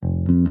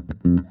Hi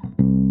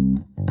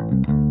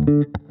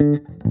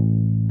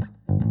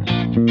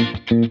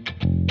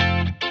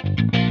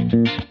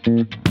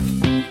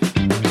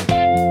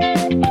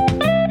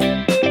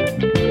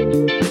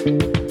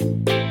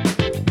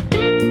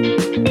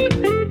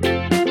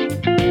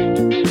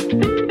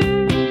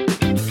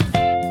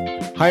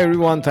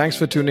everyone, thanks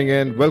for tuning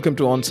in. Welcome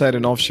to Onsite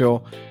and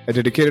Offshore, a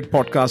dedicated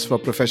podcast for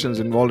professionals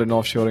involved in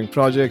offshoring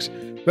projects,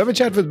 where we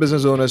chat with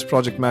business owners,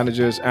 project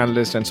managers,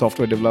 analysts, and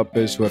software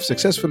developers who have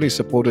successfully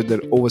supported their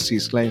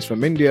overseas clients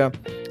from India,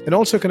 and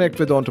also connect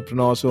with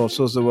entrepreneurs who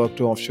outsource the work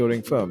to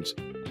offshoring firms.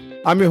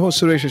 I'm your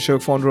host Suresh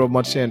Ashok, founder of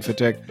Matsya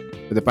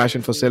Infotech, with a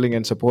passion for selling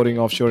and supporting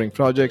offshoring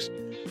projects.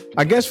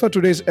 Our guest for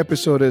today's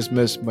episode is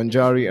Ms.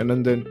 Manjari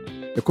Anandan,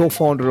 the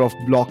co-founder of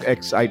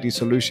BlockX IT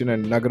Solution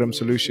and Nagaram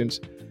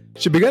Solutions.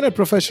 She began a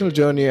professional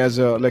journey as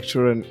a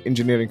lecturer in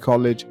engineering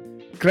college,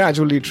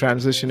 gradually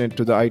transitioned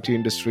into the IT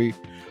industry.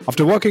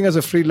 After working as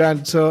a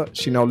freelancer,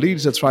 she now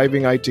leads a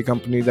thriving IT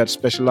company that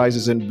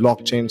specializes in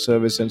blockchain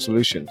service and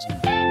solutions.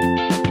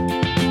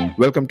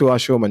 Welcome to our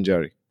show,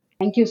 Manjari.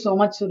 Thank you so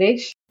much,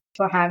 Suresh,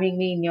 for having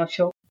me in your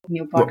show, in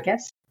your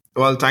podcast.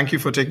 Well, thank you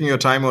for taking your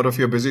time out of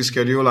your busy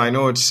schedule. I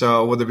know it's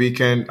over the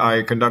weekend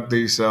I conduct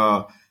these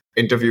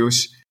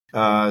interviews.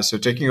 So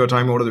taking your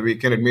time out of the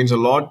weekend, it means a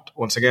lot.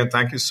 Once again,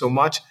 thank you so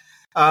much.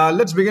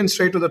 Let's begin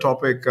straight to the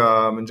topic,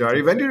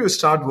 Manjari. When did you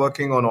start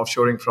working on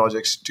offshoring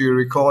projects? Do you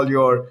recall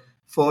your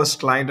first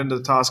client and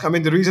the task? I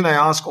mean, the reason I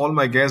ask all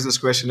my guests this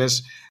question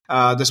is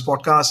this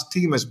podcast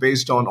theme is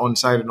based on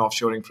on-site and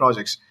offshoring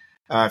projects.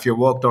 If you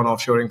worked on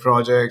offshoring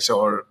projects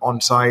or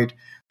on-site,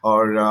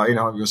 or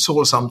you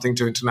sold something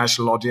to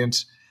international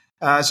audience.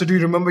 So do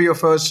you remember your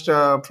first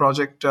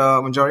project,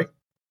 Manjari?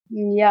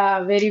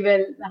 Yeah, very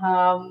well.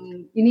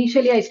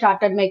 Initially, I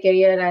started my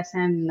career as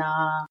an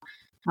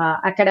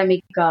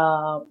academic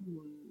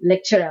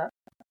lecturer.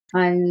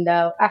 And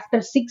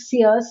after 6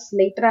 years,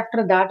 later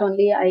after that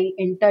only, I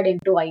entered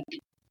into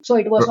IT. So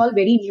it was all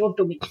very new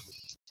to me.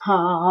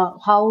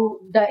 How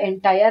the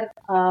entire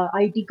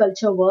IT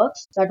culture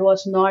works, I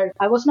was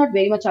not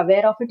very much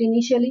aware of it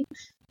initially.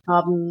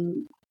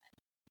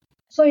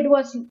 So it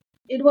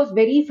was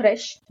very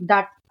fresh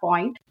that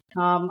point.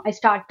 I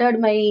started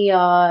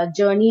my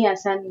journey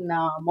as an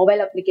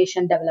mobile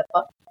application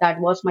developer. That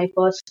was my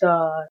first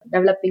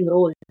developing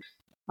role.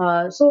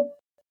 So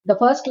the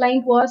first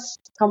client was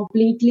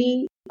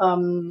completely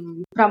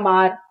from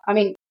our. I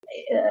mean,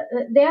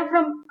 they are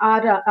from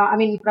our.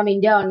 From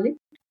India only.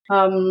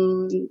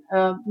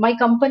 My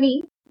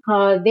company.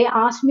 They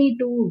asked me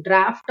to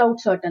draft out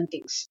certain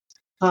things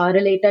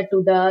related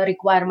to the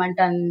requirement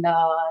and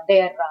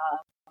their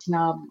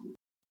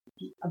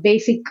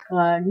basic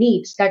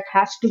needs that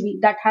has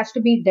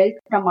to be dealt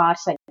from our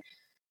side.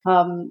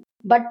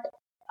 But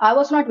I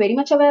was not very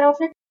much aware of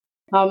it.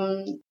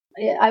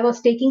 I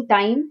was taking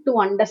time to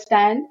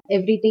understand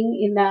everything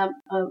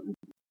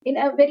in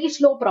a very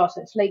slow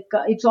process. Like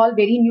it's all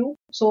very new,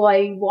 so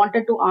I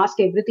wanted to ask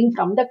everything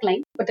from the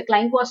client. But the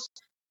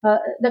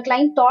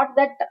client thought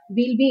that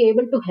we'll be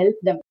able to help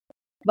them.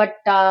 But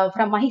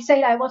from my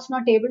side, I was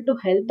not able to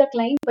help the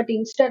client, but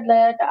instead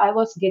that I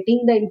was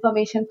getting the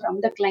information from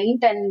the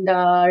client and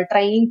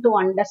trying to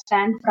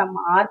understand from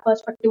our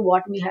perspective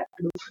what we have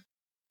to do.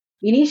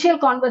 Initial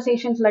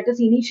conversations, let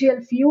us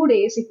initial few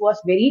days, it was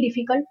very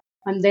difficult.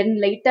 And then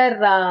later,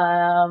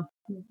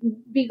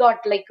 we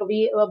got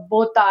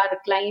both our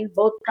client,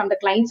 both from the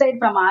client side,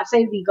 from our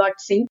side, we got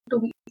synced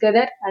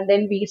together and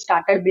then we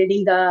started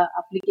building the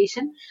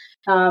application.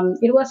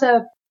 It was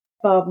a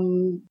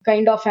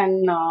kind of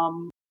an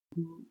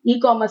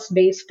e-commerce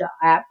based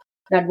app.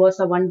 That was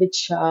the one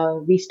which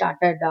we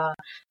started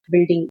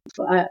building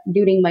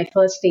during my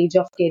first stage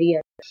of career.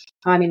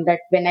 I mean,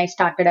 that when I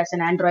started as an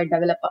Android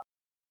developer,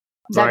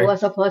 that was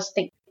the first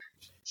thing.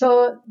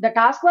 So the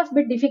task was a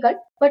bit difficult,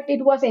 but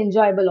it was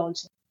enjoyable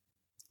also.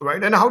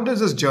 Right. And how does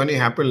this journey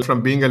happen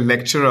from being a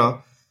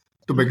lecturer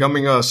to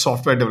becoming a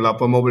software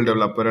developer, mobile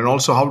developer, and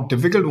also how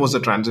difficult was the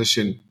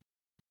transition?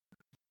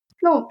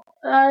 No,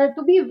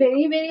 to be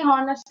very, very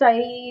honest,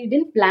 I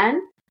didn't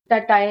plan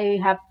that I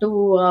have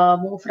to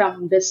move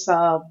from this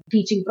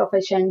teaching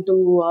profession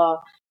to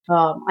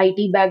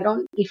IT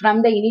background.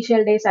 From the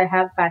initial days, I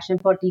have passion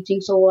for teaching,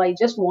 so I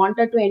just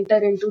wanted to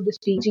enter into this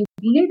teaching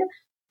field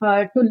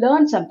to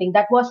learn something.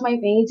 That was my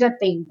major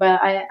thing.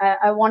 But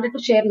I wanted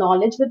to share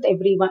knowledge with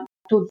everyone,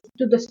 to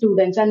the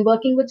students, and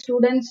working with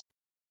students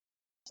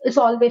is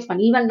always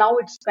fun. Even now,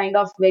 it's kind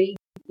of very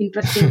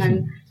interesting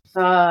and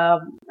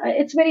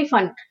it's very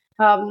fun.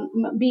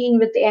 Being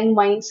with young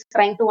minds,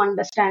 trying to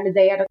understand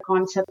their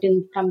concept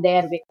from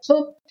their way.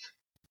 So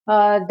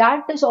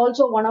that is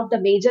also one of the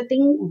major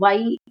thing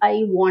why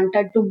I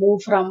wanted to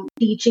move from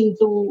teaching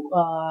to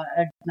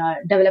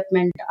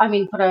development. I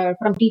mean,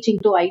 from teaching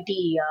to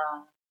IT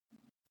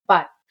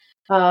part.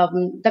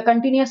 The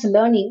continuous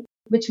learning,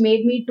 which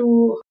made me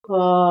to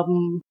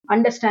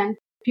understand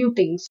few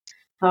things.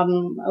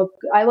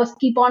 I was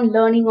keep on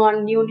learning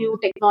on new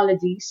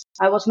technologies.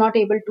 I was not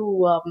able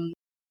to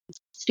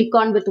stick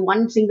on with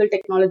one single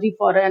technology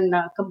for an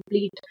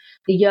complete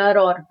year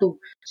or two.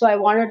 So I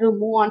wanted to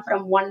move on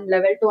from one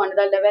level to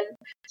another level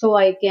so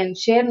I can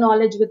share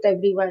knowledge with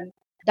everyone.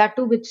 That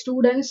too with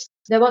students,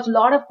 there was a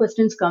lot of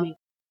questions coming.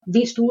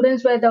 These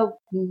students were the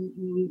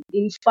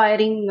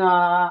inspiring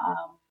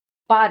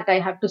part, I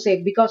have to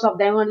say. Because of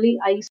them only,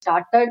 I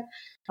started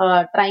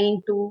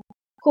trying to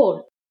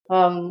code.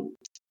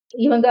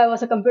 Even though I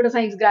was a computer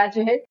science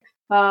graduate,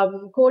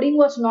 coding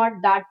was not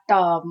that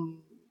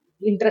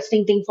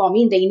interesting thing for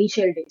me in the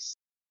initial days.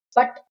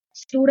 But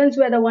students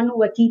were the one who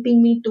were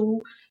keeping me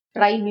to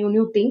try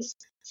new things.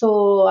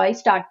 So I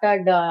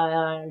started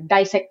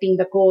dissecting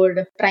the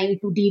code, trying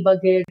to debug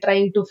it,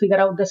 trying to figure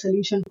out the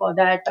solution for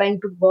that,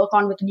 trying to work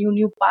on with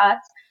new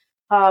paths.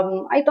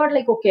 I thought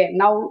like, okay,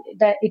 now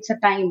that it's a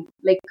time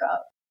like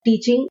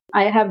teaching.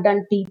 I have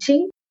done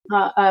teaching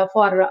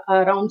for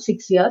around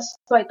 6 years.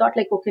 So I thought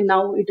like, okay,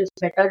 now it is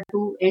better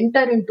to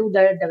enter into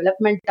the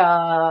development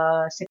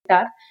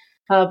sector.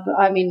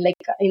 I mean,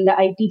 like in the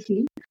IT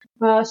field,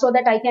 so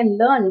that I can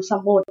learn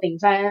some more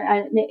things.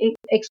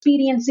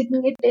 Experiencing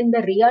it in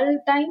the real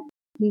time,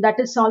 that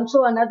is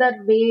also another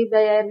way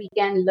where we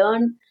can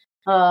learn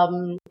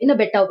in a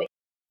better way.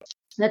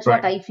 That's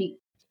what Right. I feel.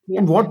 Yeah.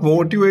 And what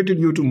motivated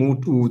you to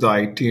move to the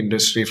IT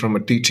industry from a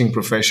teaching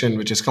profession,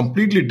 which is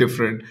completely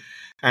different?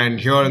 And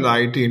here in the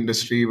IT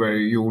industry, where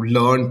you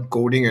learn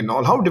coding and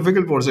all, how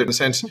difficult was it? In a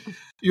sense,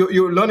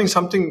 you're learning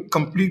something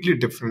completely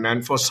different.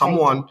 And for Right.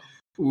 someone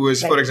who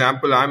is, for Right.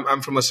 example,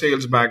 I'm from a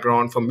sales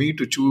background, for me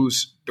to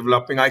choose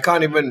developing, I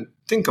can't even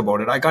think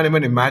about it. I can't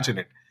even imagine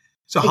it.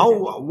 So Exactly.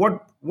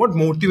 what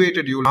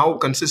motivated you? How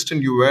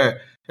consistent you were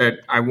that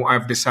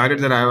I've decided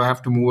that I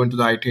have to move into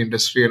the IT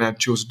industry and I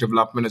choose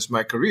development as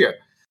my career?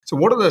 So,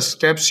 what are the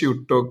steps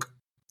you took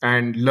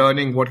and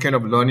learning? What kind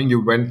of learning you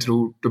went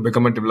through to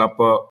become a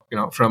developer?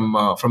 From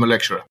a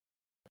lecturer.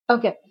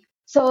 Okay.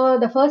 So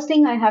the first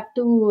thing I have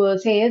to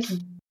say is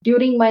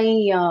during my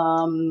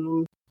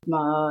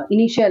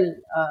initial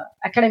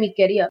academic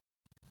career,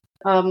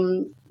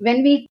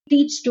 when we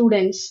teach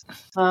students,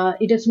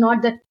 it is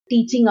not the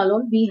teaching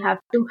alone. We have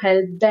to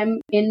help them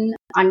in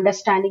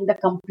understanding the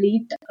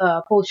complete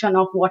portion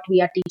of what we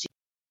are teaching.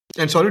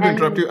 And sorry to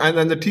interrupt And you.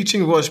 And the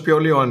teaching was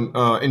purely on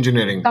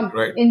engineering,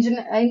 right?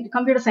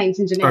 computer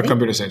science engineering,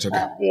 Computer science.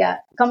 Okay. yeah,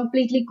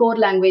 completely core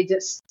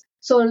languages.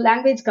 So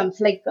language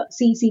comes like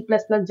C, C++,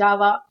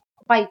 Java,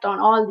 Python,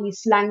 all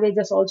these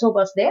languages also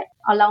was there.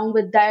 Along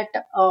with that,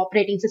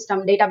 operating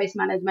system, database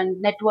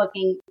management,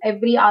 networking,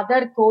 every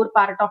other core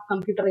part of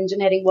computer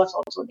engineering was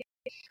also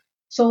there.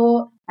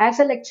 So as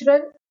a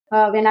lecturer,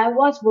 when I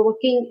was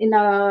working in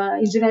a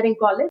engineering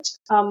college,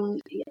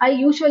 I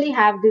usually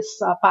have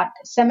this part.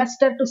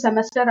 Semester to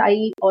semester,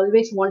 I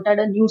always wanted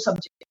a new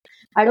subject.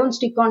 I don't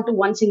stick on to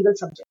one single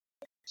subject.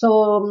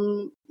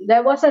 So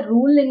there was a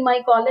rule in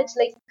my college,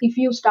 like if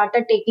you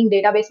started taking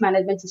database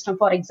management system,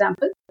 for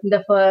example,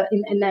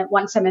 in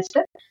one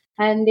semester,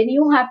 and then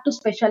you have to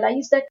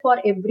specialize that for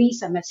every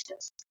semester.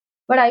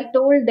 But I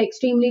told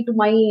extremely to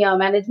my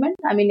management,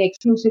 I mean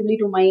exclusively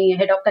to my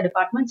head of the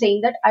department,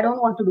 saying that I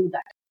don't want to do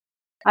that.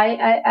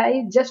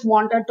 I just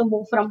wanted to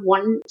move from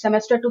one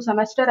semester to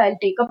semester. I'll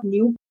take up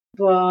new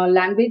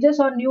languages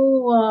or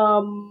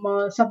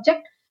new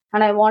subject,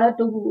 and I wanted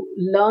to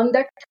learn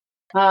that,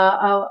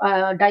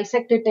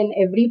 dissect it in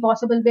every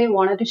possible way.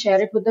 Wanted to share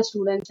it with the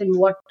students in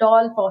what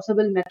all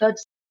possible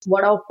methods,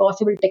 what are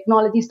possible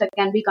technologies that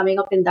can be coming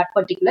up in that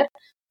particular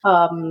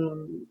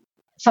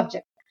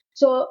subject.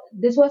 So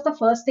this was the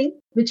first thing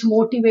which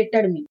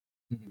motivated me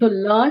to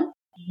learn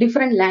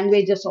different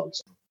languages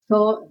also.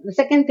 So the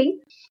second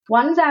thing,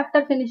 once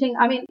after finishing,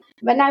 I mean,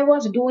 when I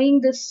was doing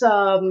this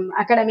when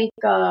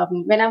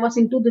I was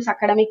into this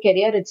academic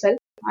career itself,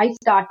 I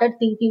started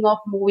thinking of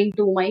moving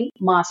to my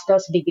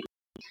master's degree.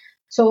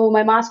 So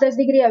my master's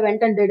degree I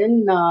went and did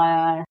in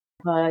uh,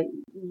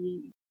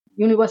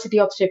 University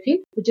of Sheffield,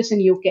 which is in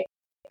UK.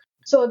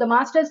 So the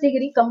master's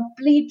degree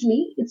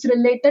completely it's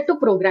related to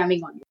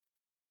programming only,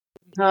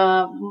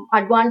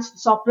 advanced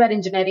software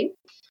engineering.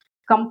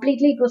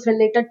 Completely it was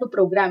related to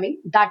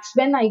programming. That's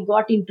when I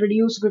got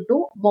introduced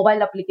to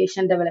mobile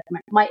application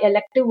development. My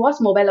elective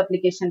was mobile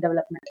application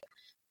development.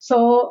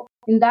 So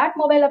in that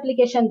mobile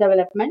application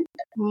development,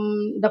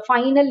 the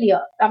final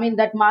year, I mean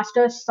that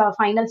master's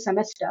final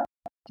semester,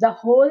 the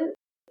whole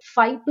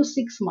 5 to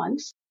 6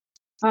 months,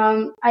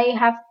 I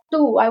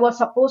was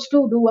supposed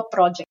to do a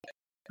project,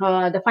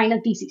 the final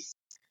thesis.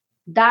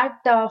 That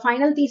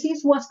final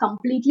thesis was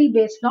completely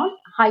based on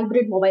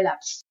hybrid mobile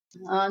apps.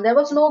 There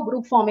was no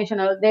group formation.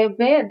 They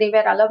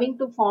were allowing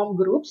to form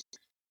groups.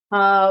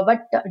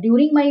 But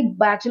during my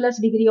bachelor's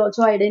degree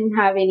also, I didn't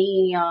have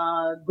any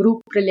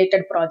group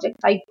related project.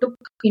 I took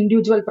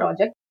individual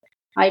project.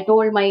 I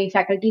told my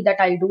faculty that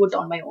I'll do it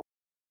on my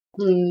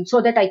own,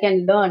 so that I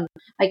can learn.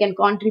 I can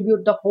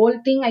contribute the whole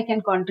thing. I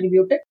can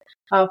contribute it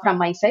from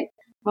my side.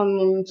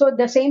 So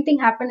the same thing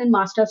happened in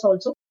masters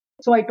also.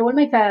 So I told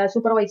my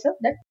supervisor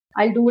that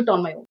I'll do it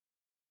on my own,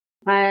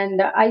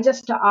 and I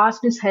just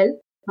asked his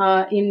help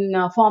in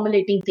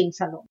formulating things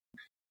alone.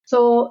 So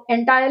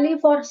entirely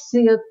for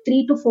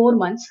 3 to 4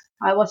 months,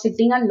 I was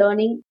sitting and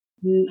learning.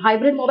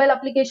 Hybrid mobile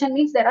application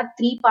means there are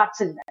three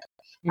parts in that.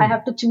 I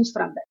have to choose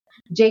from that.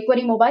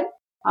 jQuery mobile,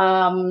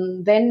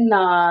 then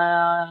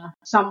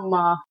some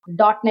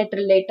 .NET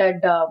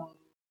related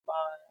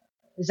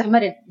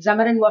Xamarin.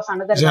 Xamarin was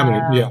another.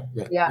 Xamarin, yeah,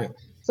 yeah, Yeah. yeah.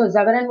 So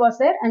Xamarin was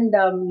there, and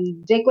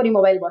jQuery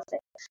mobile was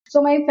there.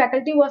 So my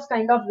faculty was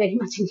kind of very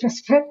much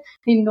interested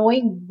in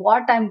knowing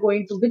what I'm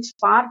going to, which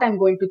part I'm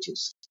going to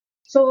choose.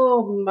 So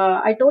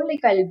I told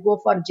like I'll go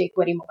for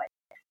jQuery mobile.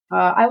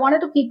 I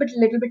wanted to keep it a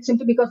little bit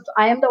simple because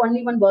I am the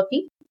only one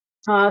working.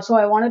 So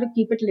I wanted to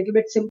keep it a little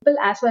bit simple,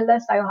 as well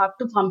as I have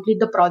to complete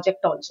the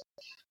project also.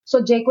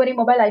 So jQuery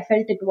mobile, I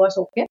felt it was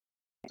okay.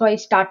 So I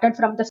started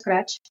from the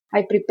scratch.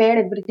 I prepared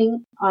everything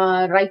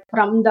right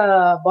from the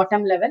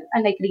bottom level,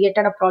 and I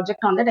created a project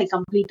on that. I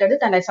completed it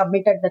and I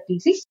submitted the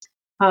thesis.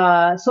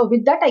 So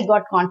with that, I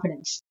got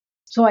confidence.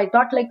 So I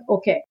thought like,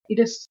 okay, it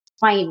is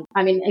fine.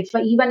 I mean,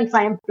 even if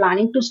I am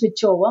planning to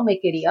switch over my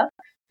career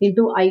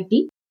into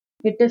IT,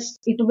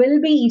 it will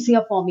be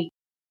easier for me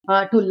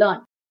to learn.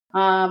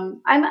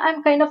 I'm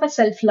kind of a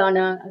self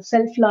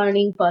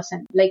learning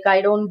person. Like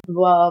I don't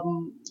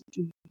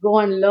go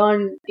and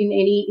learn in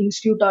any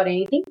institute or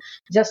anything.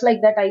 Just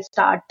like that, I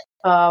start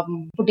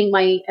putting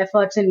my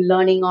efforts in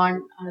learning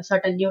on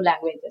certain new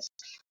languages.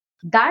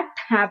 That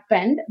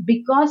happened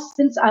because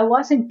since I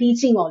was in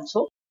teaching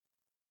also.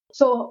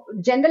 So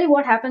generally,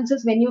 what happens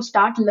is when you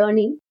start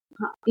learning,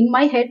 in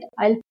my head,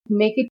 I'll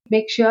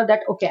make sure that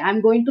okay, I'm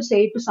going to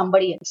say it to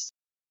somebody else.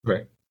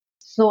 Right.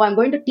 So I'm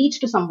going to teach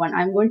to someone.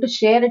 I'm going to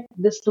share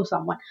this to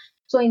someone.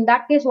 So in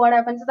that case, what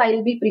happens is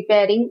I'll be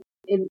preparing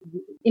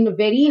in a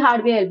very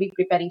hard way. I'll be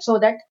preparing so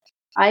that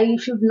I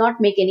should not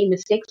make any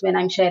mistakes when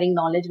I'm sharing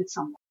knowledge with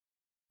someone.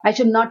 I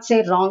should not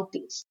say wrong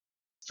things.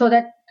 So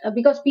that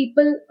because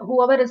people,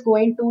 whoever is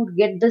going to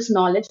get this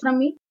knowledge from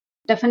me,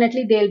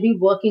 definitely they'll be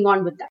working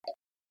on with that.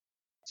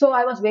 So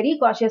I was very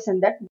cautious in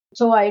that.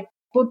 So I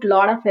put a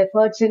lot of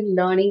efforts in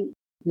learning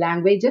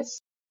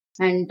languages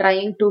and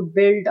trying to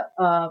build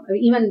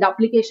even the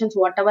applications,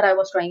 whatever I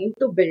was trying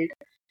to build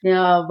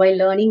by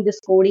learning this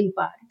coding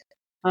part.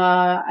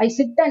 I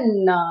sit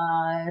and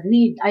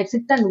read. I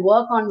sit and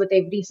work on with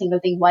every single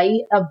thing.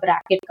 Why a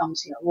bracket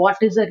comes here? What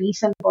is the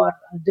reason for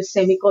this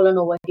semicolon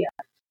over here?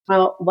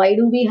 Why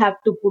do we have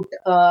to put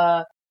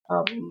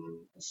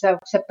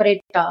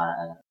separate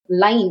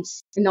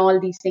lines in all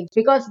these things?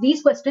 Because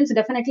these questions,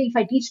 definitely, if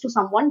I teach to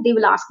someone, they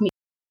will ask me.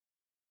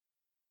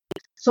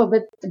 So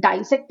with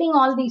dissecting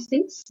all these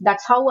things,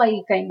 that's how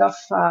I kind of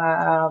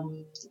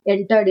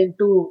entered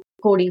into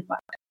coding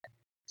part.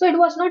 So it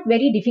was not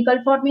very difficult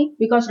for me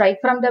because right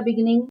from the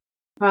beginning,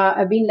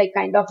 I've been like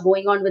kind of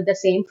going on with the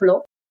same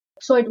flow.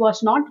 So it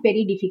was not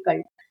very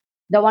difficult.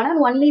 The one and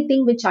only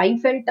thing which I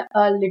felt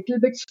a little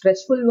bit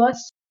stressful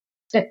was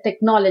the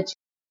technology.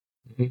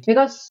 Mhm.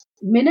 Because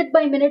minute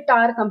by minute,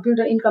 our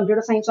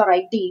computer science or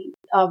IT,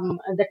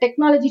 the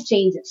technology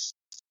changes.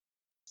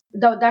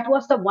 That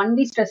was the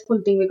only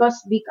stressful thing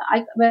because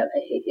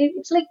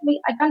it's like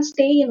I can't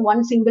stay in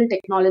one single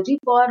technology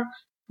for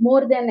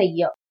more than a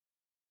year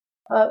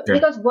Yeah.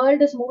 because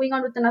world is moving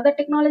on with another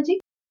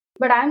technology,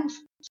 but I'm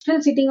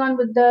still sitting on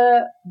with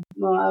the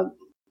uh,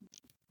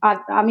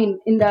 I mean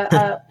in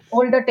the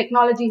older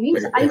technology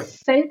means I Yeah.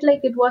 felt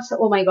like it was,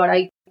 oh my god,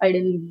 I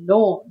didn't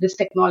know this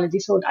technology,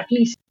 so at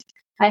least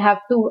I have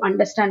to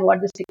understand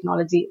what this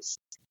technology is.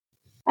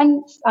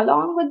 And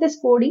along with this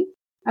coding,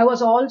 I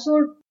was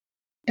also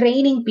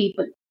training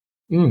people.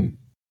 Mm.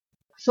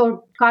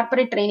 So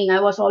corporate training,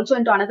 I was also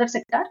into another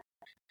sector,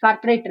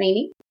 corporate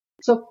training.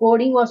 So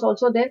coding was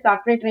also there,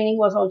 corporate training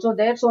was also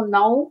there. So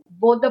now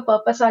both the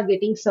purpose are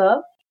getting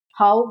served.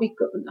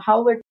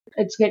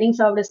 It's getting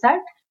served is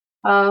that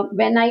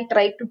when I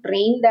try to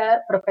train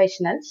the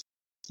professionals,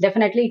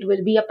 definitely it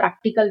will be a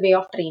practical way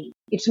of training.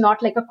 It's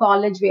not like a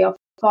college way of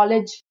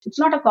college. It's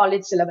not a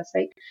college syllabus,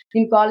 right?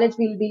 In college,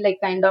 we'll be like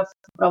kind of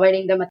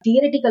providing them a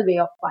theoretical way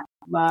of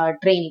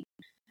training.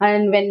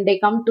 And when they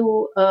come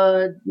to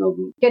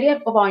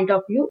career point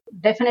of view,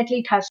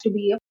 definitely it has to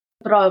be a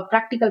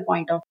practical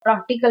kind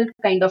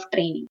of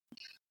training.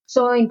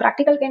 So in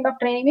practical kind of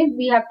training means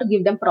we have to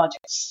give them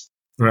projects.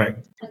 Right.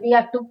 We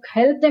have to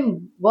help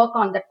them work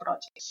on that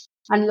project.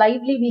 And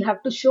lively, we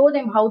have to show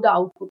them how the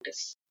output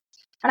is.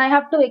 And I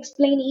have to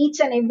explain each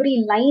and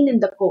every line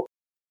in the code.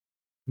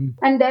 Mm.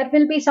 And there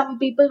will be some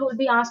people who will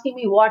be asking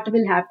me what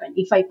will happen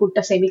if I put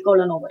a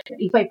semicolon over here,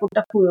 if I put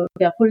a full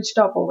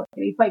stop over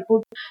here,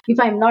 if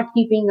I'm not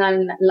keeping a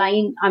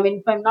line, I mean,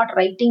 if I'm not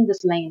writing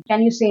this line,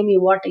 can you say me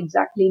what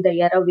exactly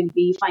the error will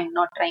be if I'm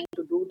not trying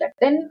to do that?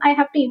 Then I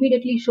have to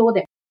immediately show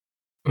them.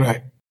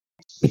 Right.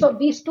 So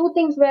these two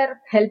things were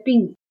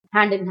helping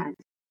hand in hand.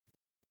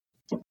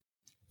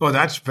 Oh,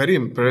 that's very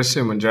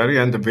impressive,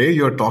 Manjari. And the way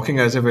you're talking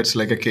as if it's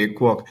like a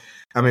cakewalk.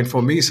 I mean,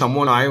 for me,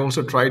 someone I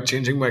also tried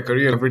changing my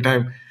career every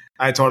time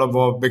I thought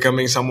about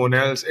becoming someone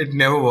else. It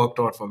never worked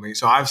out for me.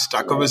 So I've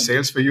stuck with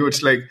sales. For you,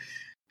 it's like,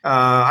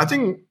 I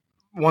think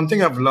one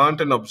thing I've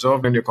learned and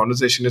observed in your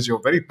conversation is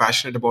you're very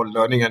passionate about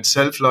learning, and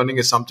self-learning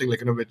is something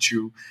like which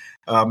you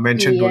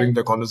mentioned Yeah. during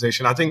the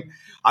conversation. I think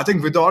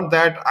without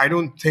that, I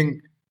don't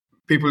think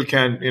people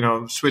can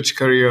switch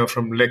career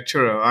from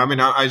lecturer. I mean,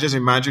 I just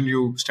imagine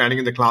you standing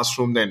in the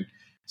classroom, then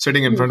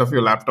sitting in Hmm. front of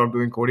your laptop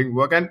doing coding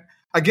work, and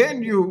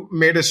again you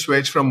made a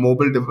switch from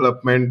mobile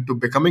development to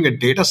becoming a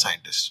data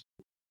scientist.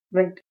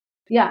 Right.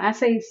 Yeah,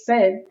 as I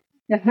said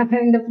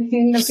in the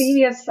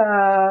previous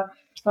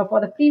for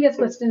the previous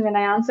question when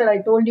I answered, I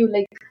told you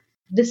like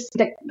this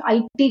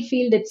IT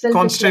field itself is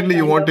like Constantly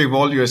you kind want of to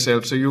evolve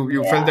yourself, so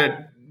you felt yeah.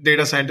 that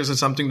data scientist is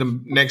something the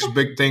next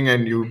big thing,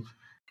 and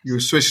you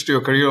switched your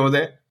career over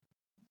there.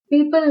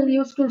 People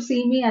used to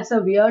see me as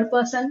a weird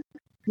person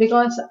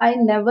because I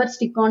never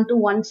stick on to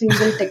one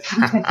single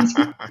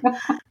technology.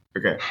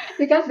 Okay.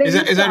 Because they Is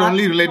used to that ask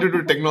only me, related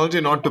to technology,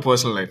 not to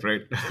personal life,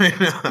 right?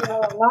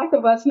 no, not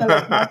a personal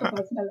life, not a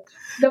personal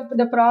life.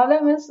 The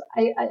problem is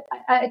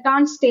I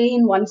can't stay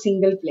in one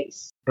single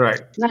place.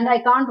 Right. And I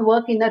can't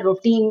work in a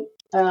routine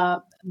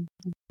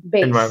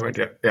base. Environment,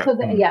 yeah, yeah. So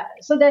yeah,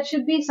 so there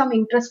should be some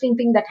interesting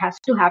thing that has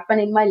to happen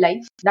in my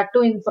life, that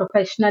too in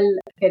professional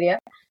career,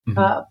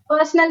 Mhm.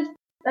 personal.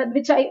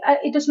 Which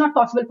it is not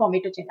possible for me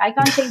to change. I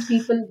can't change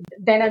people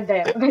then and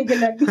there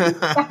regularly.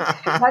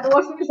 That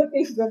won't be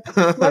looking good.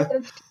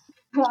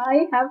 But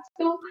I have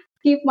to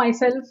keep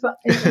myself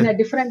in a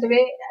different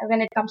way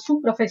when it comes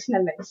to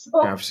professional life.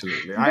 So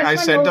Absolutely. this I one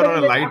said that on nobody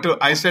a will. lighter.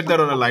 I said that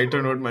on a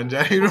lighter note,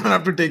 Manjari. You don't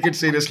have to take it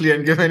seriously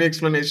and give any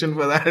explanation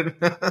for that.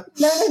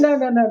 No, no,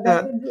 no, no, no.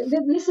 Uh,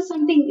 This is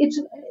something.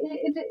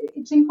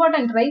 It's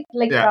important, right?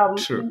 Like yeah,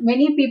 true.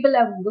 many people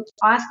have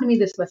asked me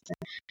this question.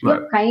 Right,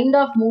 You're kind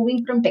of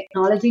moving from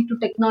technology to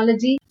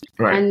technology,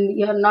 right. and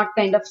you're not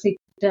kind of sit.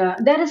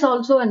 There is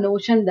also a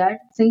notion that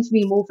since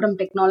we move from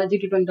technology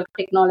to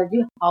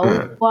technology, how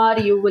Uh, far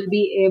you will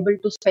be able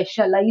to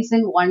specialize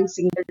in one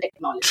single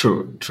technology.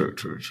 True, true,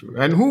 true, true.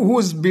 And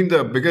who's been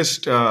the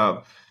biggest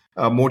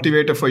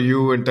motivator for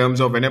you in terms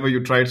of whenever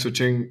you tried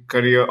switching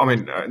career? I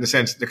mean, in the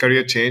sense the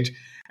career change,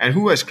 and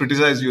who has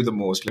criticized you the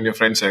most in your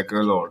friend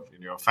circle or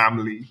in your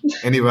family?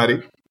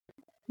 Anybody?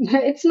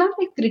 It's not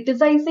like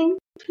criticizing.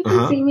 Uh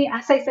People see huh. me,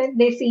 as I said,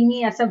 they see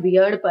me as a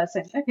weird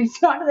person.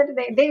 It's not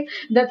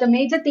that the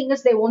major thing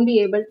is they won't be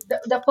able.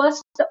 The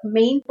first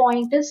main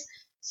point is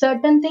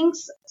certain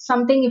things,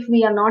 something if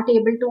we are not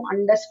able to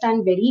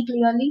understand very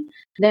clearly,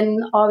 then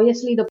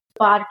obviously the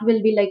part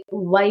will be like,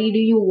 why do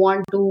you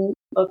want to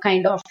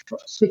kind of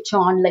switch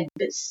on like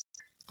this?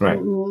 Right.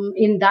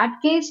 In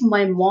that case,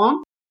 my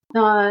mom,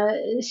 uh,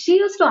 she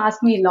used to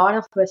ask me a lot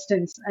of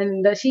questions,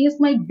 and she is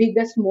my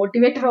biggest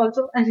motivator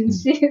also. And Mm.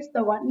 she is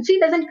the one. She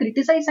doesn't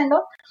criticize and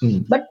all, Mm.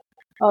 but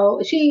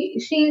she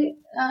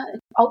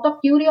out of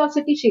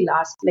curiosity she'll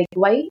ask like,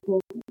 why?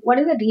 What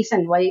is the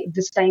reason why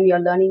this time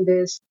you're learning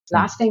this?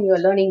 Last time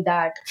you're learning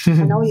that,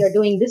 and now you're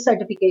doing this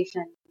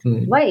certification.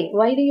 Mm. Why?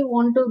 Why do you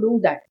want to do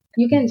that?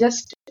 You can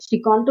just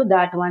stick on to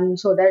that one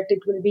so that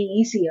it will be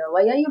easier.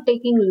 Why are you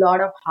taking a lot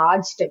of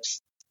hard steps?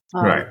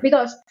 Right.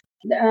 Because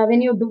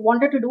when you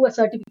wanted to do a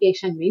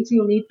certification means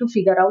you need to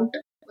figure out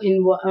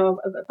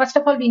first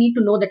of all we need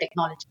to know the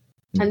technology,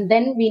 Mm. and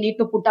then we need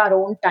to put our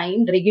own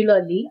time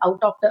regularly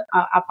out of the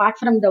apart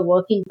from the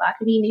working part,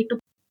 we need to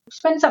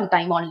spend some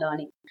time on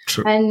learning,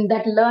 True. and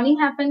that learning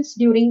happens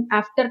during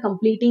after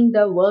completing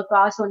the work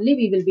hours only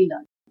we will be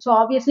learning. So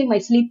obviously my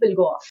sleep will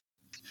go off,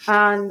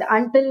 and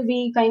until we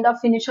kind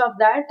of finish off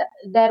that,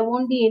 there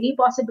won't be any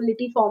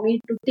possibility for me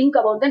to think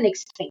about the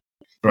next thing,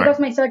 Right. because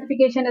my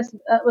certification is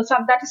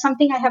that is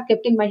something I have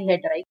kept in my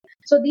head, right?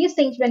 So these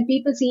things, when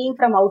people seeing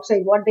from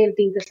outside, what they'll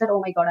think is that, oh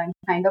my god, I'm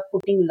kind of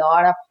putting a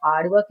lot of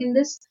hard work in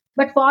this.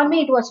 But for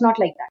me, it was not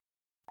like that.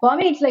 For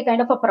me, it's like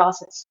kind of a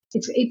process.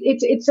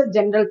 It's a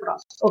general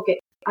process. Okay,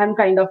 I'm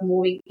kind of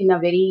moving in a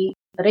very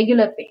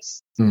regular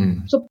pace.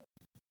 Mm.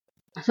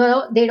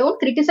 So they don't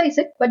criticize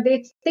it, but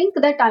they think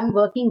that I'm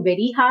working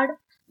very hard.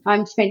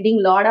 I'm spending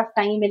a lot of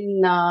time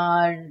in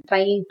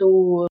trying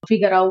to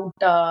figure out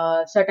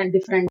certain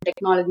different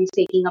technologies,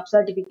 taking up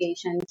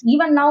certifications.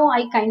 Even now,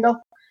 I kind of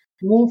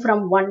move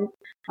from one.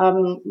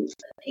 Um,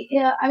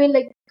 yeah, I mean,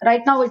 like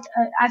right now,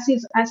 as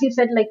you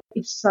said, like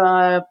it's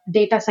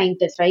data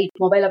scientist, right?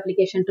 Mobile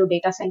application to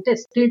data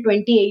scientist. Till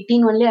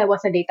 2018 only, I was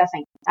a data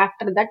scientist.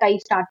 After that, I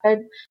started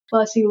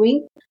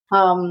pursuing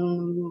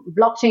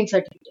blockchain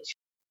certification,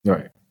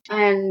 Right.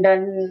 and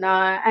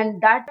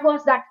that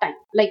was that time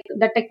like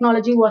the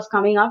technology was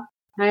coming up,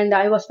 and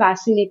I was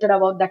fascinated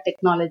about that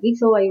technology,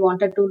 so I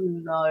wanted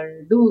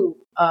to do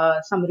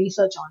some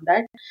research on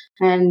that,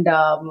 and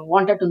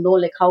wanted to know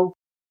like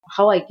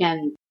how I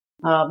can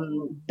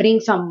bring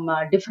some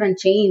different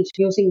change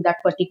using that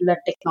particular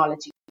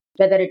technology,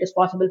 whether it is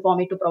possible for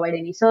me to provide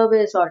any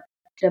service or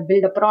to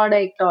build a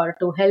product or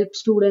to help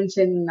students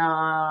in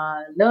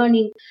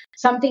learning,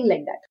 something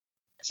like that.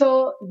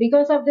 So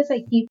because of this,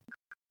 I keep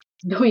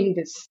doing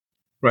this.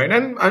 Right.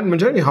 And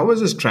Manjari, how has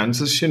this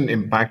transition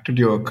impacted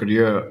your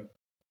career?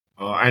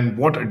 And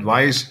what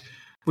advice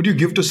would you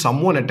give to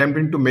someone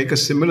attempting to make a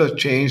similar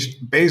change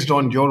based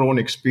on your own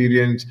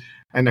experience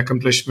and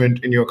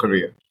accomplishment in your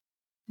career?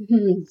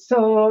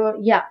 So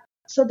yeah,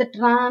 so the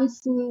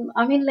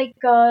I mean, like,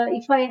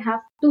 if I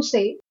have to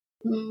say,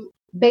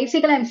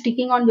 basically, I'm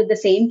sticking on with the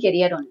same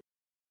career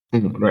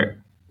only. Right.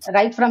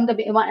 Right from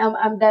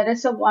there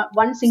is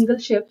one single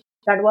shift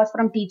that was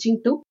from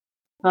teaching to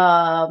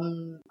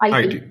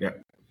IT. IT. Yeah.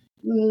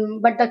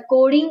 But the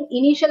coding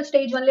initial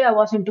stage only I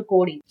was into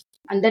coding,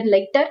 and then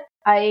later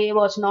I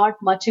was not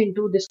much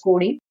into this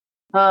coding.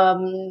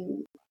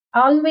 Um,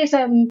 Always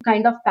I'm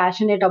kind of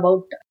passionate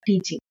about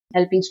teaching,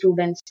 helping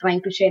students,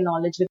 trying to share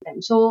knowledge with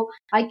them. So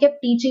I kept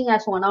teaching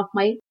as one of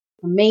my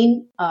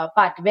main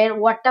part where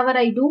whatever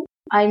I do,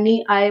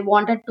 I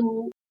wanted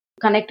to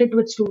connect it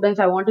with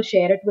students. I want to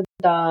share it with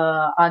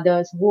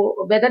others,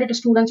 whether it is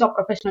students or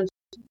professionals,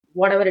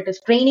 whatever it is.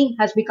 Training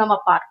has become a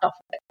part of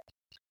it.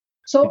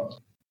 So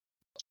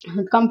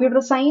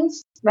computer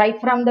science,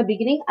 right from the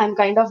beginning, I'm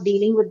kind of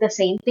dealing with the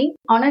same thing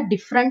on a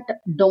different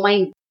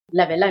domain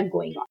level I'm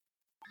going on.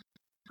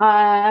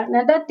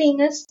 Another thing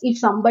is, if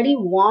somebody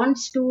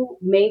wants to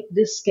make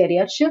this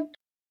career shift,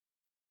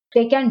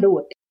 they can do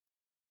it.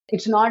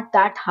 It's not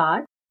that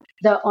hard.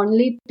 The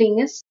only thing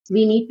is,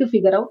 we need to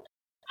figure out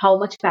how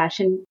much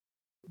passion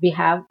we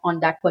have on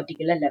that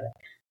particular level.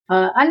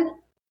 And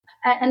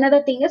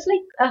another thing is,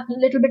 like, a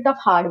little bit of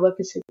hard work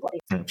is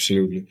required.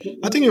 Absolutely.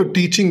 I think your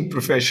teaching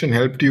profession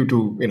helped you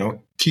to,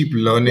 keep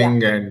Yeah,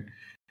 learning and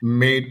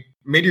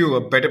made you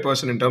a better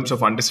person in terms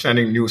of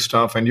understanding new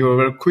stuff. And you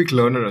were a quick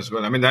learner as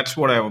well. I mean, that's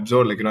what I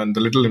observed, like, in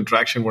the little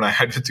interaction what I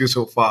had with you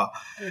so far.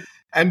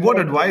 And what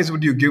great, advice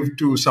would you give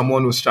to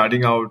someone who's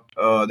starting out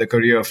the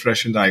career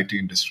fresh in the IT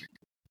industry?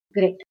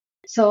 great.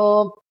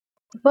 So,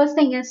 the first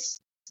thing is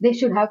they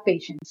should have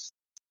patience,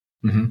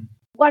 Hmm.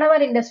 whatever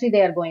industry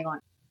they are going on.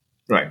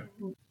 Right.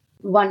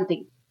 One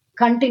thing,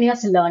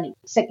 continuous learning.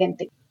 Second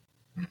thing,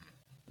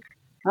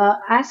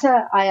 as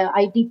a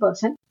IT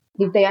person,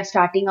 if they are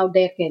starting out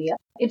their career,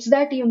 it's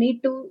that you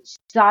need to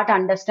start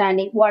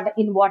understanding what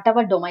in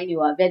whatever domain you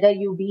are, whether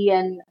you be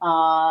an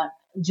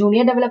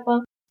junior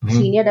developer,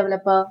 senior Hmm.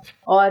 developer,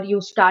 or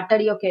you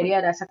started your career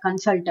as a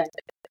consultant,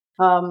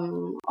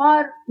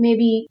 or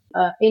maybe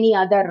any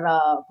other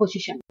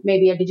position,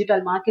 maybe a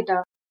digital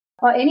marketer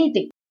or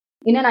anything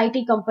in an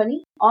IT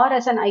company, or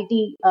as an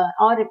IT,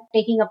 or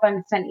taking up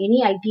an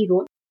any IT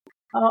role,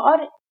 or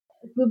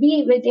to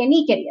be with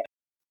any career.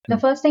 The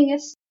first thing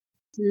is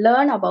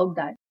learn about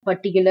that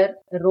particular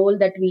role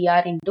that we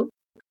are into,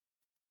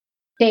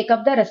 take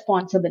up the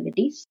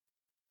responsibilities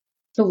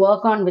to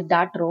work on with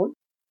that role.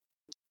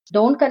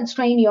 Don't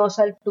constrain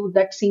yourself to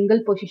that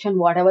single position,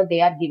 whatever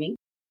they are giving.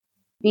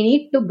 We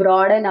need to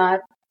broaden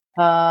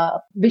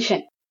our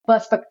vision,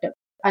 perspective,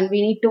 and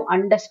we need to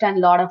understand a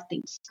lot of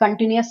things.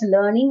 Continuous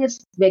learning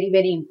is very,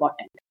 very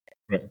important.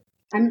 Right.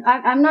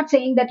 I'm not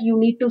saying that you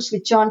need to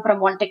switch on from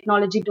one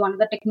technology to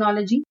another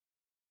technology.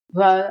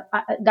 Well,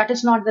 that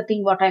is not the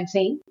thing what I'm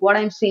saying. What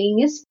I'm saying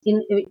is,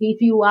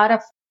 if you are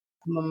a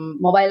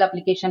mobile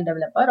application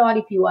developer, or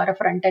if you are a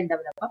front end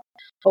developer,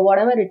 or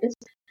whatever it is,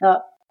 uh,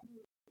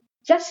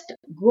 just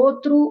go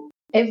through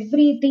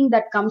everything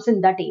that comes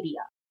in that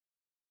area.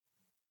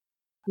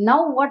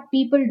 Now, what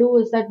people do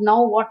is that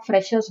now what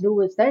freshers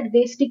do is that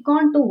they stick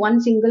on to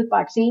one single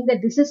part, saying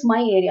that this is my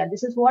area,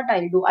 this is what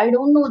I'll do. I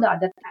don't know the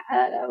other.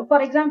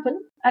 For example,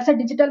 as a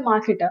digital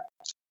marketer,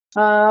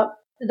 uh,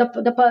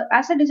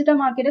 as a digital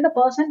marketer, the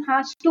person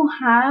has to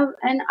have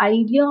an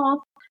idea of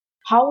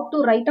how to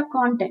write a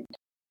content,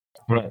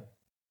 Right.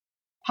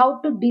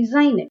 how to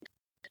design it.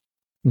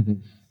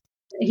 Mhm.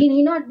 He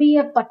need not be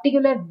a he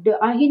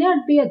need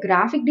not be a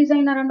graphic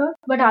designer and all,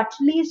 but at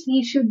least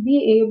he should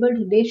be able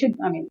to, they should,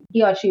 I mean,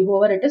 he or she,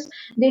 whoever it is,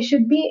 they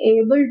should be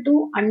able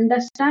to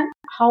understand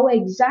how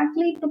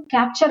exactly to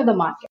capture the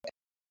market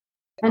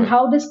and Right.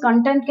 how this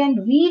content can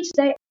reach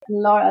the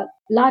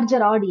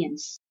larger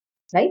audience,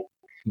 right?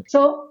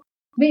 So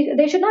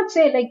they should not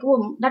say like,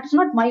 oh, that's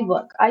not my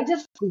work. I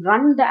just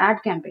run the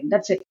ad campaign.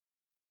 That's it.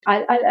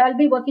 I'll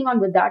be working on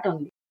with that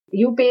only.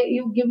 You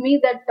give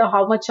me that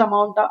how much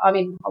amount, I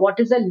mean, what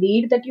is the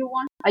lead that you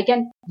want? I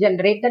can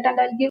generate that and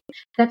I'll give.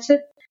 That's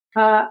it.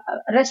 Uh,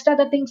 Rest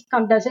other things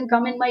doesn't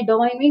come in my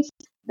domain means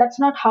that's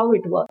not how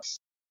it works.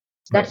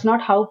 Right. That's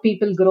not how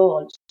people grow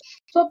also.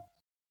 So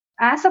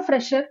as a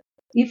fresher,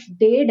 if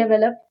they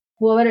develop,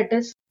 whoever it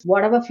is,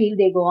 whatever field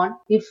they go on,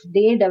 if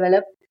they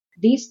develop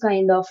these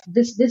kind of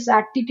this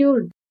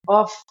attitude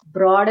of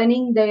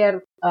broadening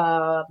their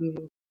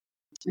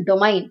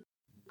domain,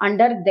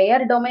 under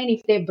their domain,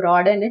 if they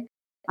broaden it,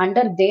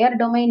 under their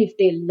domain, if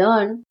they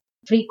learn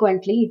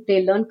frequently, if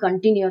they learn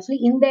continuously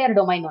in their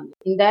domain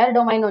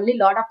only,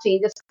 lot of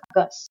changes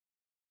occurs.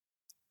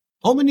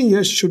 How many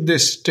years should they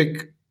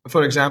stick?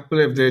 For example,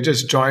 if they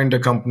just joined a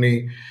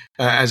company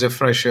as a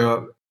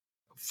fresher,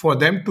 for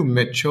them to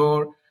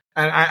mature,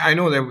 and I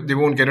know they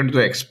won't get into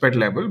the expert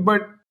level,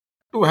 but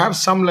to have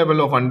some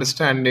level of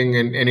understanding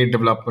in any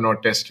development or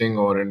testing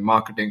or in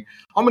marketing,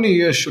 how many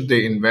years should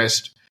they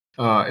invest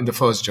in the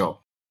first job?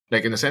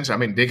 Like in the sense, I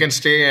mean, they can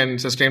stay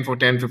and sustain for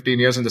 10, 15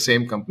 years in the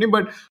same company,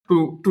 but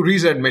to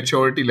reach that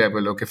maturity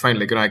level, okay, fine.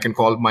 Like, I can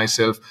call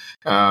myself,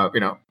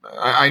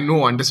 I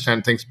know,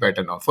 understand things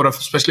better now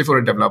especially for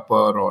a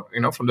developer or,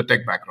 from the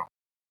tech background.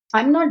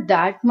 I'm not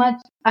that much.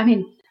 I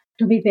mean,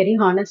 to be very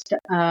honest,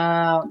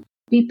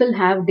 people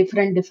have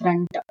different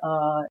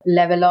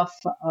level of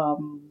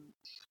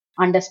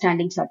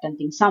understanding certain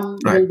things. Some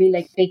Right. will be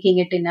like taking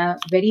it in a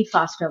very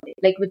faster way.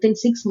 Like within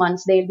 6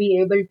 months, they'll be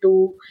able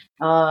to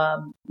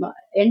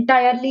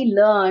entirely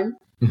learn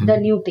the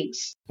new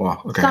things.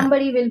 Wow. Okay.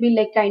 Somebody will be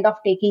like kind of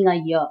taking a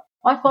year,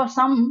 or for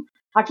some,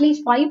 at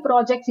least 5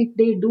 projects. If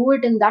they do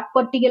it in that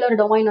particular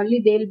domain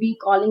only, they'll be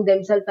calling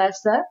themselves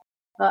as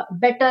a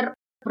better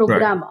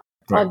programmer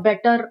or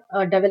better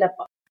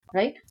developer,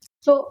 right?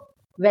 So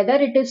whether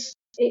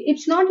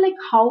it's not like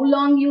how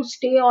long you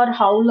stay or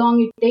how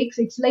long it takes.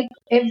 It's like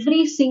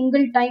every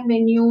single time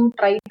when you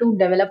try to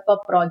develop a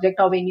project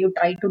or when you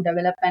try to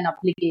develop an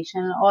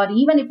application, or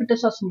even if it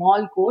is a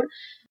small code,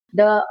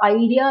 the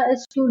idea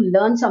is to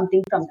learn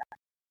something from that.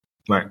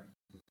 Right.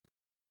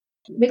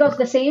 Because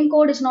the same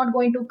code is not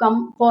going to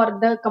come for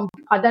the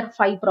other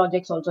 5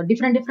 projects also.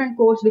 Different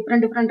codes,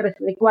 different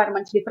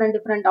requirements,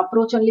 different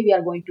approach only we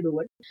are going to do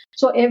it.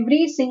 So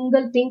every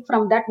single thing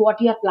from that, what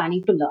you are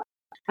planning to learn,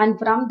 and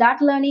from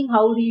that learning,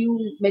 how do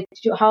you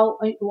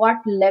what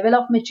level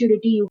of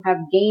maturity you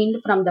have gained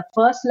from the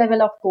first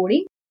level of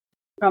coding,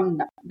 from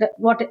to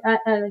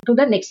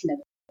the next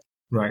level.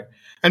 Right.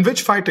 And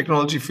which 5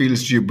 technology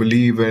fields do you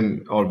believe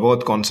in or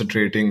worth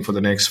concentrating for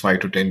the next 5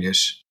 to 10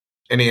 years?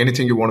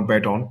 Anything you want to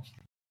bet on?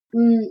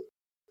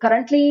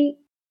 Currently,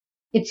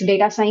 it's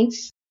data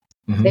science,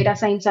 data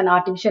science and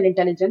artificial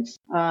intelligence,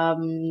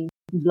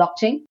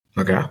 blockchain,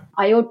 Okay.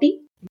 IoT,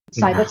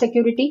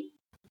 cybersecurity.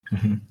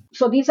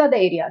 So these are the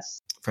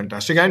areas.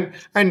 Fantastic.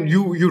 And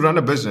you run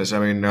a business, I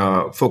mean,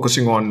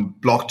 focusing on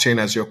blockchain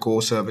as your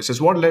core services.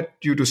 What led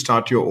you to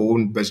start your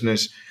own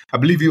business? I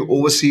believe you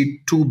oversee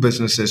 2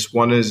 businesses.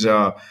 One is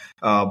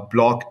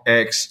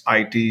BlockX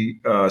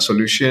IT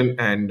solution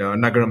and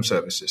Nagaram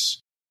Services.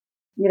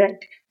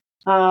 Right.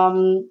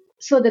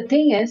 So the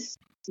thing is,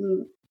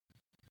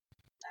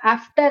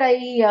 after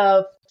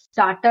I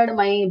started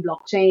my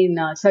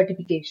blockchain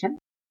certification,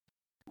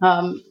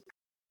 I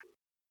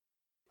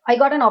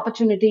got an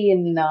opportunity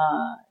in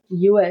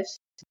US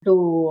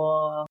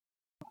to.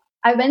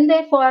 I went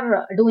there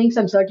for doing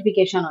some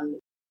certification only.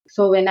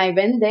 So when I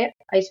went there,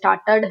 I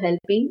started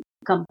helping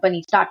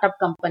startup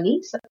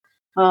companies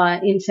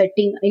in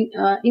setting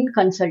in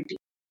consulting.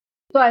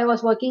 So I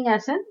was working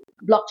as a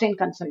blockchain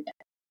consultant.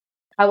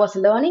 I was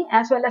learning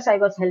as well as I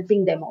was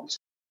helping them also.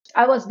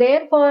 I was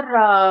there for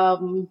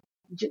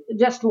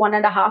just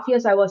 1.5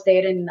 years. I was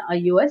there in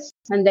US,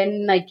 and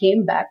then I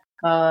came back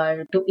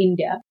to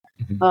India.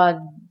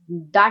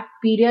 That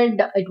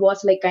period, it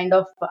was like kind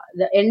of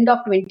the end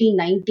of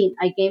 2019.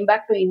 I came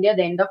back to India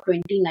the end of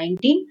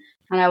 2019,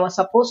 and I was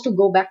supposed to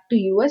go back to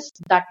US.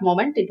 That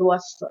moment, it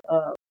was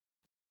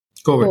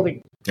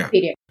COVID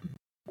period.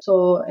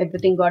 So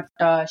everything got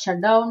shut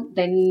down.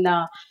 Then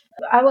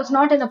I was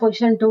not in a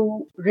position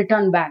to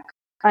return back.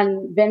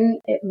 And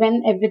when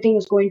everything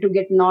is going to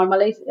get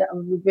normalized,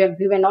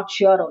 we were not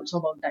sure also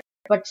about that.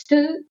 But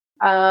still,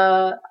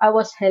 I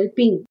was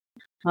helping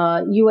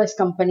US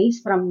companies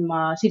from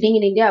sitting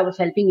in India. I was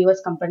helping US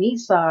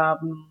companies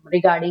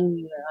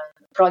regarding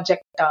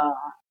project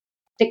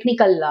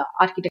technical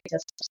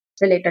architectures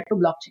related to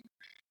blockchain.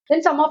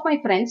 Then some of my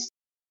friends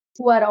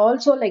who are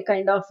also like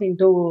kind of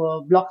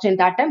into blockchain.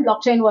 That time,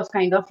 blockchain was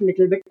kind of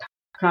little bit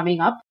coming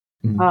up.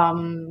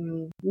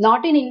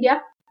 Not in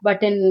India,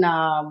 but in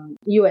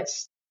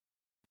US.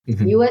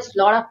 US,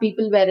 lot of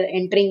people were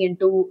entering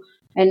into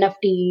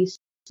NFTs,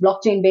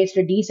 blockchain-based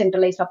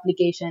decentralized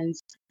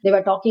applications. They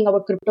were talking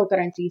about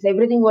cryptocurrencies.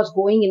 Everything was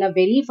going in a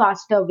very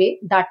faster way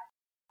that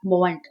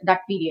moment, that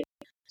period.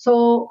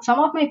 So some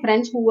of my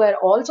friends who were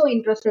also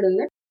interested in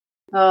it,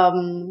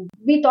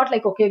 we thought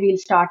like, okay, we'll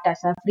start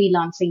as a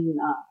freelance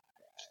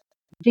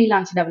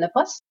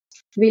developers.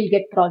 We'll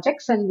get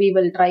projects and we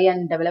will try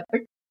and develop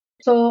it.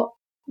 So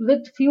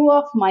with few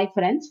of my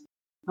friends,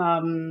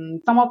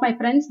 some of my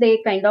friends,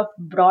 they kind of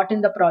brought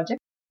in the project.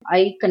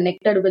 I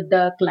connected with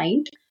the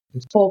client,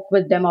 spoke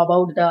with them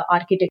about the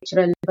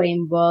architectural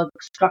framework,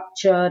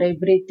 structure,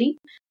 everything,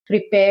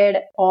 prepared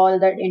all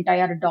the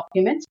entire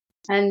documents.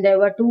 And there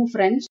were 2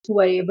 friends who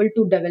were able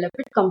to develop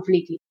it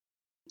completely.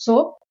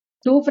 So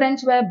 2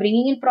 friends were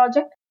bringing in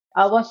project.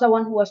 I was the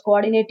one who was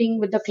coordinating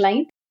with the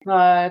client,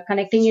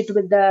 connecting it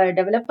with the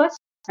developers,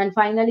 and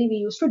finally we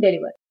used to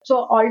deliver. So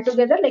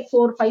altogether, like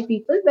 4 or 5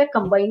 people were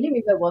combinedly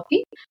we were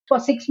working for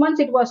 6 months.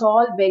 It was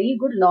all very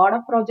good. Lot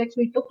of projects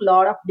we took,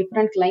 lot of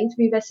different clients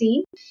we were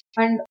seeing,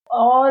 and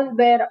all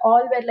were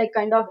like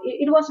kind of.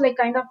 It was like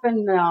kind of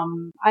an.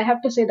 I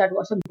have to say that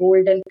was a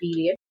golden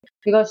period,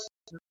 because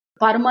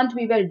per month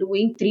we were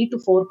doing 3 to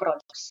 4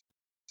 projects.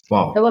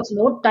 Wow. There was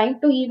no time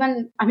to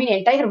even, I mean,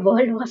 entire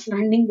world was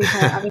running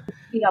behind, I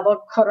mean,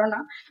 about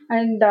Corona.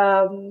 And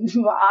our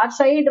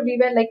side, we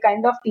were like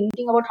kind of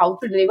thinking about how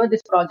to deliver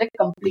this project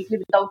completely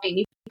without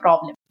any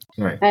problem.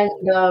 Right. And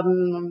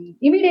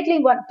immediately,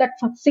 what that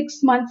for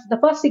 6 months, the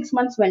first 6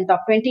 months went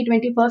up.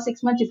 2020 first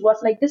 6 months, it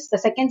was like this. The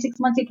second 6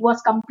 months, it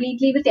was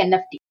completely with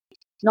NFT,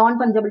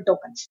 non-fungible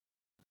tokens.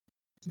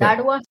 Right.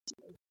 That was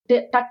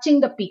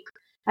touching the peak.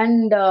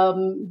 And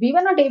we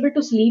were not able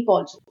to sleep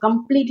also.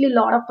 Completely,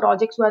 lot of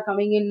projects were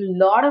coming in.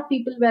 Lot of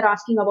people were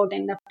asking about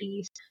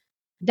NFTs.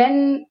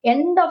 Then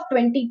end of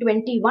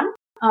 2021,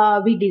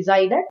 we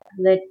decided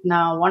that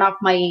one of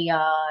my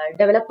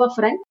developer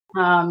friend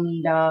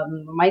and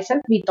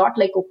myself, we thought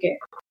like, okay,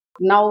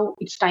 now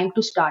it's time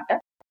to start a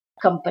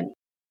company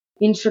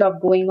instead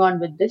of going on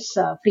with this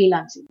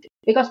freelancing thing.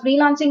 Because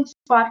freelancing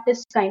part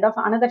is kind of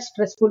another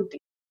stressful thing.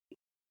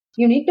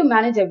 You need to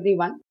manage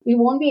everyone. We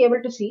won't be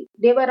able to see.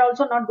 They were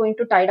also not going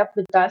to tie up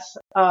with us.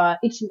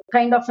 It's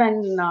kind of they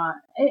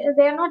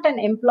are not an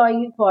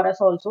employee for us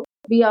also.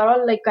 We are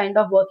all like kind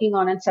of working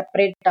on a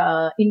separate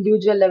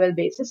individual level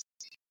basis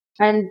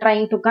and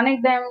trying to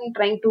connect them,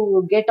 trying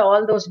to get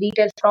all those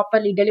details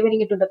properly,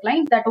 delivering it to the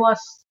client. That was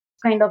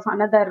kind of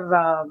another,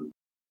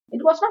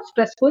 it was not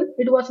stressful.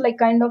 It was like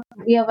kind of,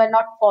 we were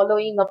not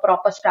following a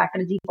proper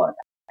strategy for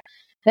that.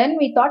 Then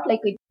we thought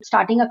like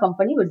starting a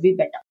company would be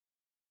better.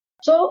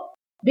 So,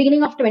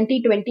 beginning of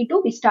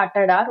 2022, we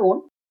started our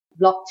own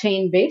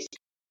blockchain based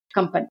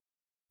company.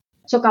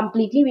 So,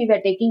 completely we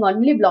were taking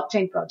only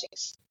blockchain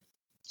projects.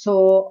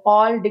 So,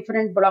 all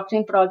different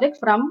blockchain projects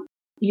from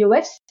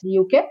US,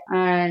 UK,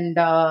 and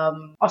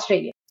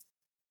Australia.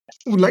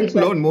 Would like These to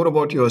were learn more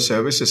about your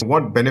services.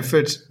 What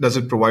benefits does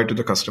it provide to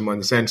the customer in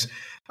the sense,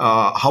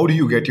 how do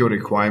you get your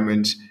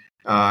requirements?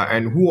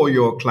 And who are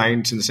your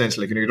clients in the sense,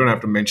 like, you don't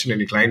have to mention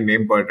any client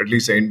name, but at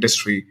least the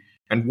industry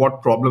and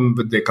what problem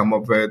would they come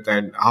up with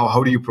and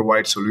how do you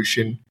provide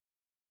solution?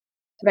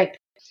 right.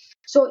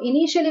 So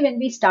initially, when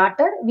we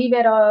started, we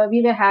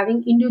were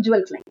having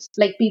individual clients,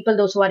 like people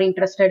those who are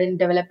interested in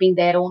developing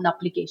their own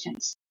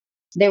applications.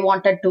 They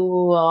wanted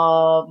to.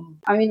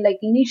 I mean, like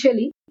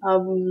initially,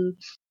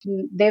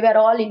 they were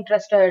all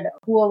interested.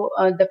 Who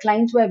the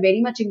clients were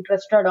very much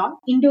interested on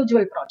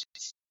individual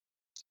projects,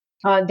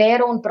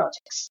 their own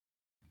projects,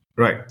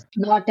 Right.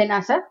 not in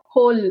as a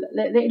whole.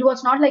 It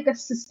was not like a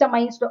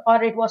systemized,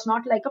 or it was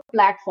not like a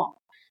platform.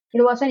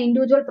 It was an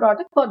individual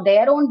product for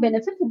their own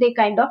benefit. They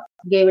kind of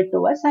gave it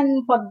to us,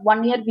 and for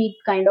 1 year we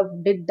kind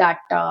of did that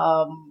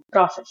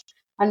process.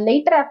 And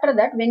later after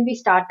that, when we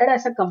started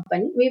as a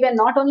company, we were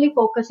not only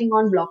focusing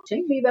on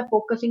blockchain. We were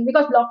focusing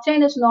because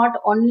blockchain is not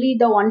only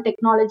the one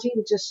technology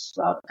which is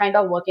kind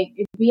of working.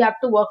 We have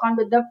to work on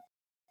with the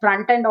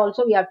front end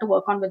also. We have to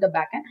work on with the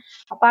back end.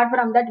 Apart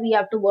from that, we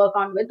have to work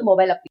on with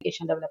mobile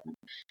application development.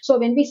 So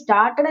when we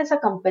started as a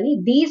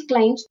company, these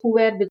clients who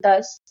were with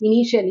us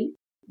initially,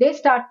 they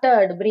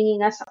started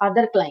bringing us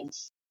other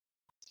clients.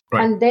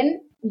 Right. And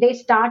then they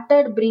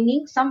started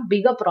bringing some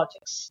bigger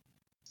projects,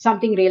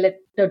 something related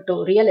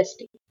to real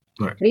estate.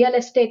 Right. Real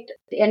estate,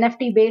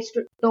 NFT based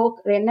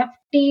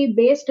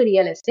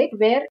real estate,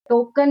 where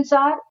tokens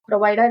are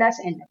provided as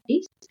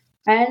NFTs,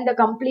 and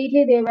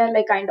completely they were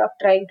like kind of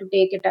trying to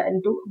take it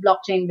into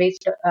blockchain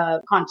based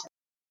concept.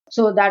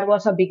 So that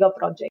was a bigger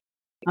project.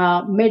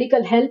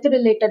 Medical health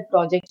related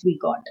projects we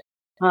got,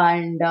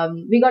 and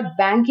we got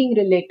banking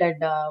related,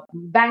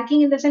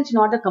 banking in the sense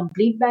not a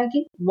complete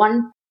banking,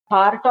 one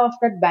part of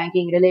that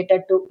banking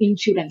related to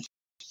insurance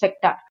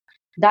sector,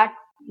 that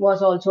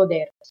was also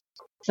there.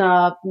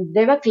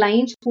 There were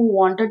clients who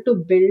wanted to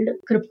build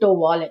crypto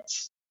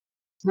wallets,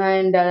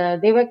 and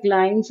there were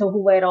clients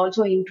who were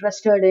also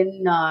interested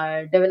in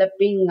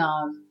developing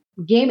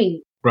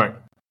gaming, Right.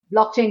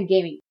 blockchain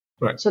gaming.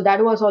 Right. So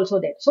that was also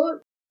there. So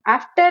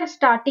after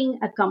starting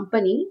a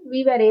company,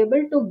 we were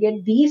able to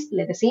get these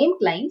the same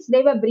clients.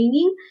 They were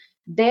bringing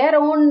their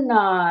own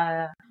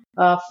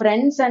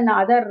friends and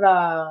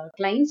other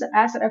clients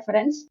as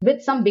reference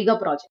with some bigger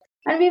project.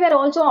 And we were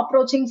also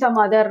approaching some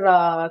other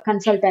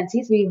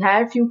consultancies. We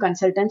had few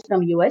consultants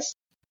from US.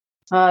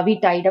 We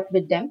tied up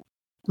with them.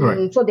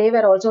 Right. So they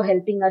were also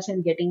helping us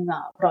in getting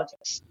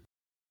projects.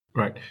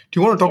 Right. Do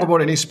you want to talk Yeah.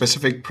 about any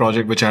specific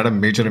project which had a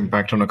major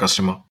impact on a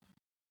customer?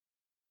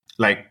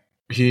 Like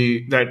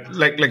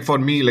like for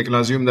me, like I'll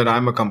assume that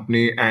I'm a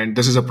company and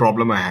this is a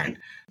problem I had.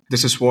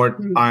 This is what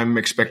Mhm. I'm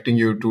expecting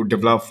you to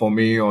develop for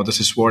me, or this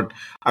is what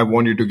I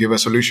want you to give a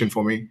solution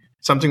for me.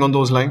 Something on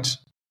those lines,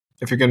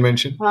 if you can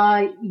mention.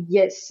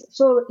 Yes.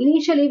 So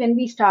initially, when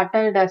we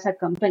started as a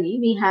company,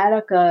 we had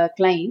a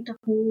client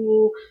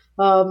who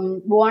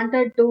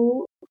wanted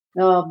to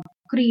uh,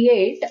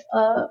 create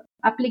a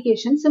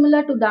application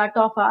similar to that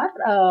of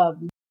our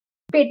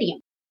Paytm.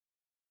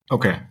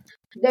 Okay.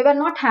 They were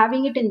not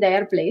having it in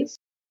their place.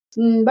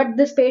 But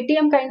this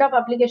Paytm kind of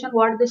application,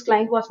 what this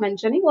client was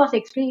mentioning, was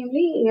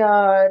extremely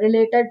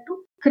related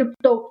to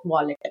crypto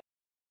wallet.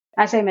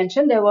 As I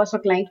mentioned, there was a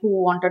client who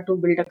wanted to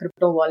build a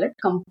crypto wallet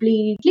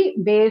completely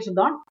based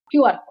on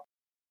QR code.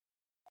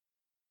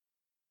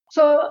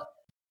 So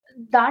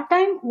that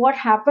time, what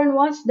happened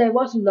was there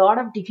was a lot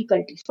of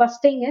difficulties.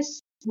 First thing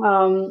is,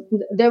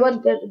 there was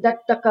that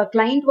the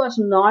client was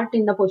not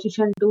in a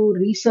position to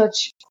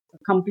research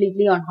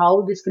completely on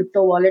how this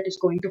crypto wallet is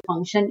going to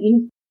function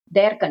in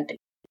their country.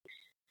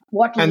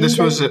 what And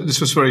legal. this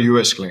was for a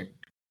US client,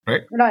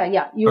 right?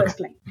 Yeah, US Okay.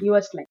 client,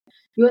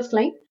 US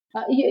client.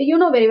 You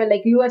know very well,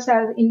 like US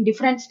has in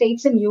different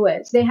states in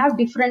US, they have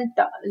different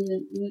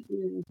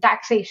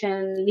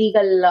taxation,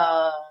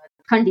 legal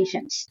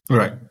conditions.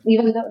 Right.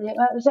 Even though,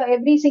 so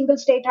every single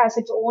state has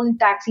its own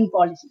taxing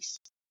policies.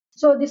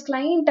 So this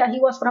client, he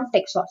was from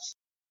Texas.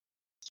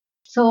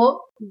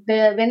 So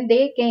when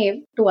they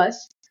came to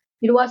us,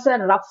 it was a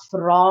rough,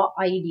 raw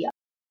idea.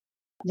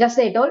 Just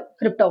they told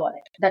crypto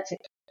wallet. That's it.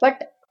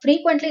 But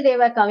frequently they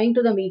were coming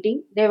to the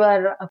meeting. They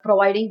were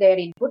providing their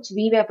inputs.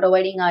 We were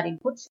providing our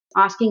inputs,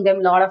 asking them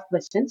a lot of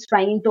questions,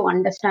 trying to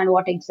understand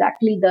what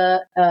exactly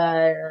the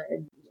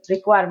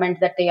requirement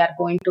that they are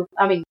going to,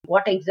 I mean,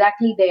 what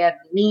exactly their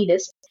need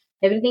is.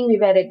 Everything we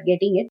were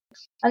getting it.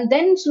 And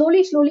then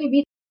slowly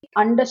we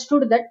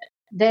understood that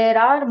there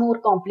are more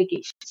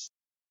complications,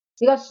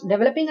 because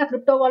developing a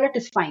crypto wallet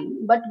is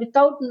fine, but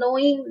without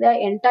knowing the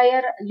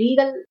entire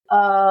legal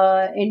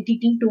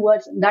entity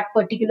towards that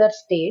particular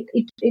state,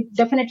 it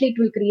definitely it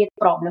will create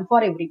problem for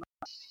everyone.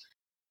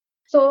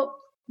 So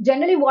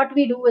generally what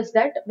we do is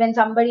that when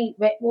somebody,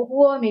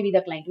 whoever may be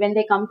the client, when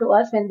they come to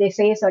us, when they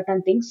say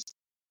certain things,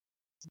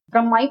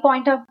 from my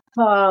point of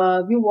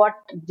view, what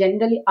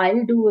generally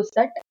I'll do is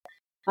that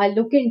I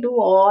look into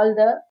all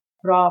the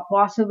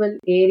possible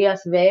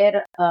areas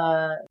where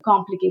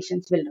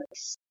complications will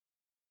rise.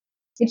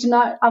 It's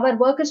not, our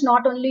work is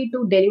not only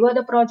to deliver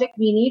the project,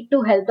 we need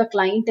to help the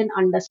client in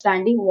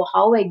understanding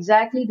how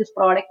exactly this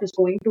product is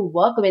going to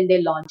work when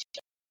they launch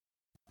it.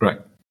 Right.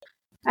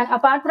 And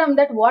apart from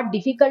that, what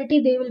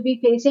difficulty they will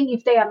be facing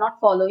if they are not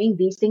following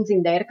these things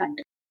in their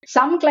country.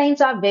 Some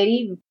clients are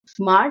very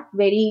smart,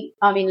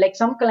 I mean, like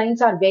some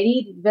clients are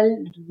very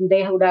well,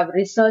 they would have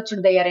researched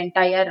their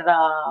entire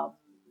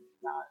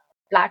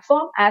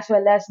platform as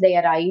well as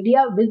their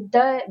idea with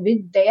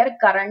their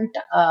current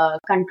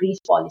country's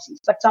policies.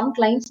 But some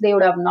clients, they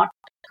would have not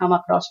come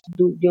across to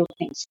do those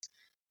things.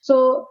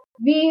 So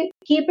we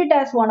keep it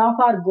as one of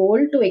our goal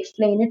to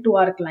explain it to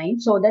our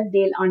clients so that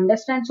they'll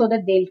understand, so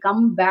that they'll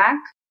come back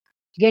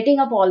getting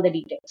up all the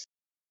details.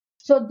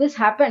 So this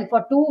happened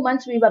for 2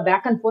 months. We were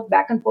back and forth,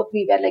 back and forth.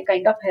 We were like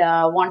kind of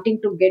wanting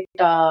to get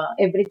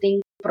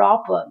everything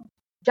proper.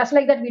 Just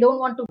like that, we don't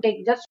want to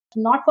take, just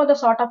not for the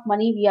sort of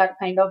money, we are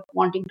kind of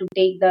wanting to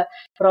take the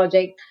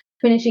project,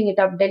 finishing it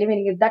up,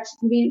 delivering it. That's,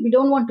 we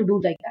don't want to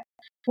do like that.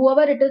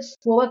 Whoever it is,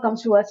 whoever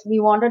comes to us, we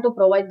wanted to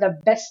provide the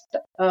best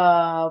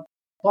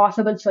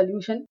possible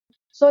solution,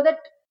 so that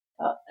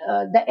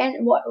the end,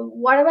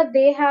 whatever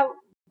they have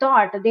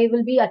thought, they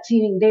will be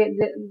achieving.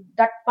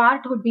 That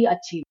part would be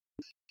achieved.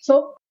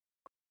 So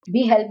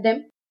we help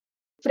them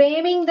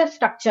framing the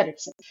structure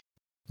itself.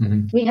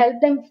 Mm-hmm. We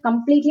help them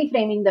completely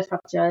framing the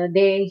structure.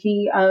 Then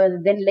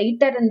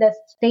later in the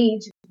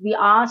stage, we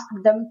ask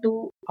them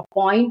to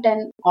appoint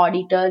an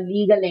auditor,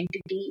 legal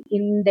entity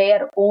in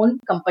their own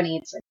company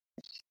itself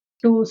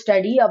to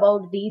study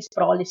about these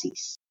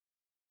policies.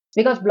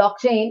 Because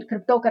blockchain,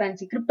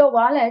 cryptocurrency, crypto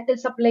wallet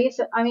is a place.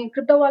 I mean,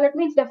 crypto wallet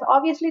means that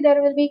obviously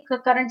there will be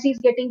currencies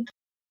getting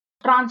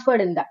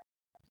transferred in that.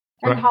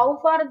 And Right. how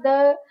far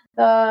the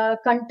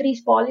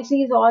country's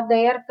policies or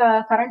their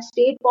current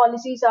state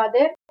policies are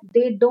there,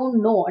 they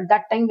don't know at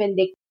that time when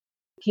they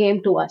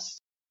came to us.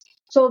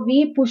 So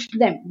we pushed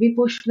them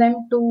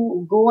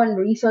to go and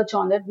research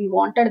on it. We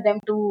wanted them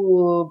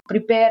to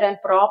prepare a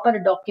proper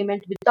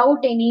document without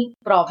any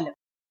problem.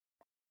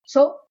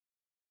 So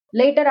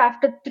later,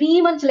 after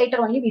 3 months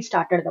later only, we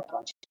started the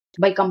project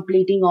by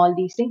completing all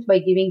these things, by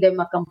giving them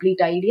a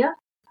complete idea.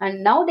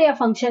 And now they are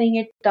functioning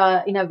it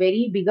in a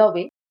very bigger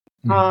way.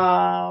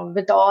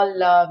 With all,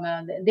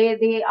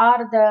 they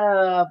are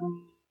the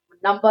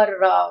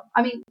number,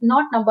 I mean,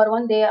 not number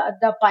one, they are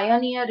the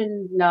pioneer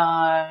in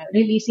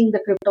releasing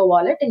the crypto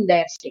wallet in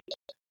their state,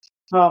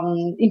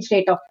 in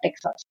state of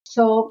Texas.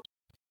 So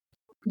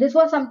this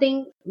was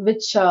something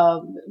which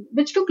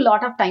took a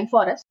lot of time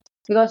for us,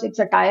 because it's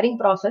a tiring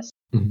process.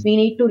 We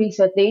need to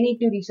research, they need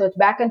to research,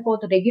 back and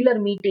forth, regular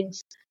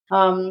meetings.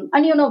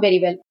 And you know very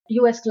well,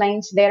 US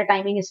clients, their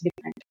timing is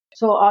different.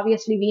 So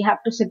obviously we have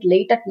to sit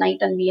late at night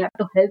and we have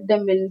to help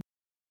them in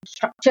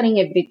structuring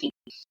everything.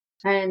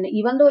 And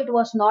even though it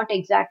was not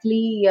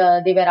exactly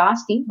they were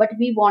asking, but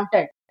we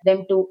wanted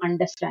them to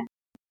understand.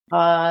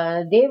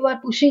 They were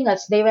pushing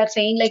us. They were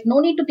saying like, no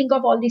need to think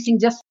of all these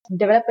things, just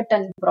develop it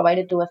and provide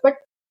it to us. But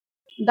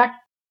that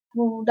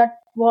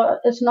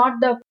is not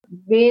the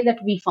way that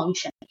we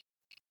function.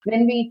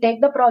 When we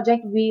take the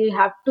project, we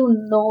have to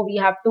know, we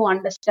have to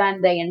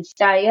understand the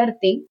entire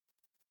thing,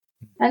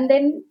 and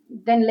then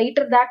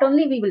later that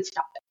only we will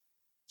start.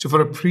 So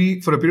for a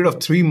period of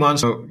 3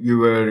 months, you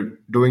were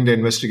doing the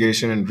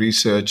investigation and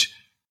research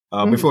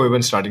before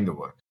even starting the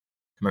work.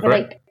 Am I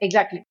correct? Right.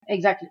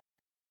 Exactly.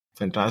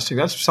 Fantastic.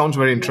 That sounds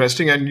very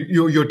interesting. And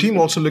your team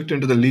also looked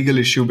into the legal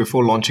issue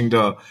before launching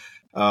the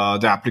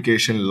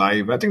application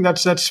live. I think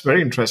that's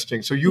very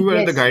interesting. So you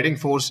were the guiding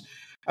force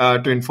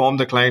to inform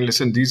the client,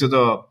 listen, these are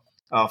the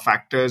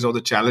factors or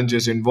the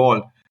challenges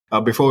involved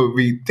before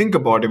we think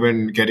about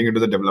even getting into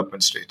the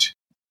development stage.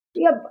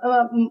 Yeah,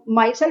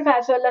 myself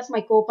as well as my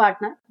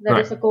co-partner, that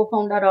Right. is the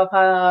co-founder of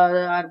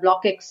our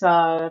BlockX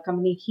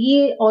company.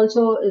 He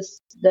also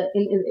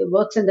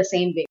works in the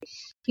same way.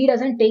 He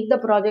doesn't take the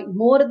project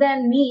more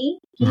than me.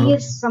 He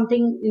is Mhm.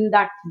 something in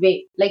that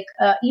way. Like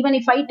even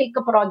if I take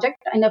a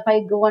project and if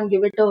I go and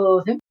give it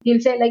to him, he'll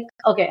say like,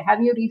 "Okay,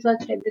 have you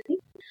researched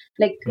everything?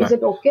 Like, is Right.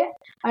 it okay?"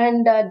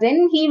 And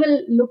then he will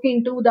look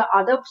into the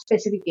other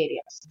specific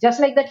areas. Just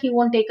like that, he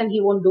won't take and he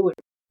won't do it.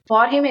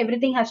 For him,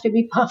 everything has to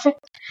be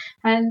perfect,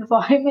 and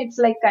for him it's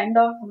like kind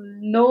of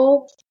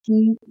no,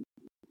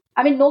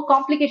 I mean, no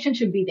complication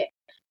should be there.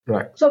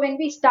 Right. So when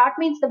we start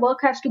means the work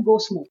has to go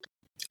smooth.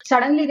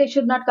 Suddenly they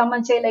should not come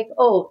and say like,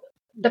 oh,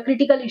 the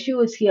critical issue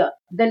is here,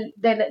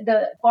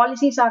 the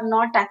policies are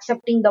not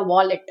accepting the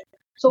wallet,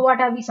 so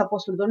what are we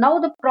supposed to do now?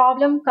 The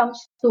problem comes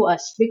to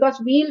us because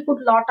we'll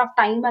put a lot of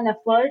time and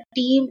effort,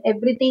 team,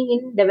 everything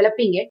in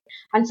developing it,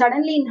 and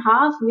suddenly in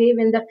halfway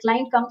when the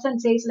client comes and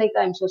says like,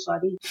 I'm so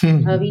sorry,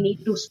 we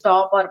need to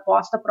stop or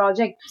pause the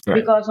project Right.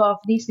 because of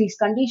these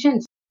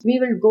conditions, we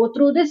will go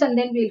through this and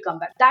then we'll come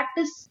back. That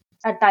is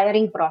a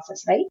tiring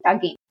process, right?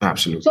 Again, so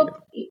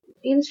Absolutely.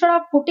 instead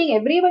of putting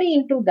everybody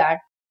into that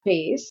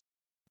phase,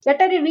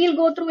 better we'll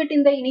go through it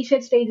in the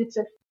initial stage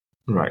itself.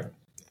 Right.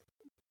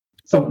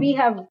 So So, we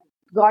have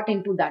got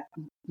into that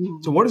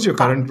so what is your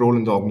path. current role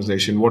in the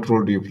organization? What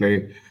role do you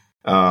play?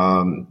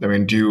 I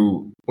mean, do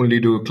you only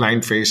do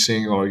client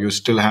facing, or you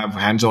still have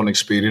hands-on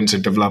experience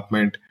in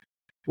development?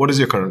 What is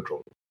your current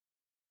role?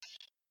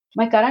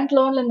 My current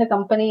role in the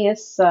company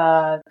is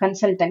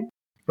consultant.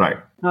 Right.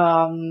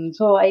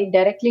 So I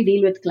directly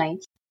deal with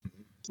clients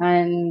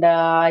and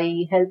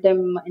I help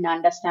them in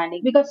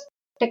understanding because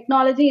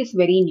technology is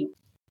very new.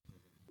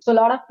 So a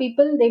lot of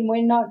people they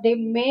may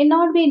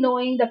not be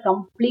knowing the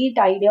complete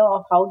idea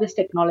of how this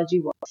technology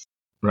works.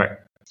 Right.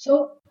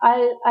 So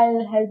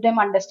I'll help them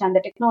understand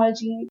the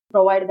technology,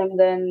 provide them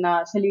then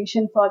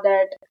solution for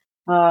that,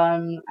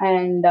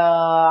 and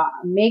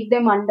make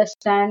them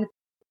understand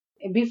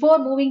before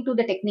moving to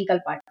the technical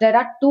part. There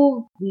are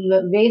two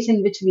ways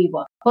in which we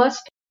work.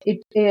 First,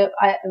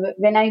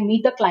 when I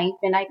meet the client,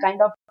 when I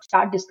kind of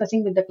start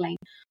discussing with the client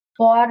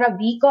for a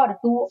week or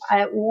two,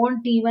 I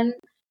won't even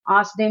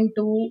ask them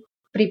to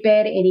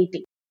prepare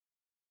anything.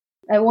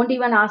 I won't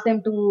even ask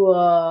them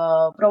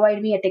to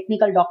provide me a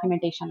technical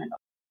documentation and all.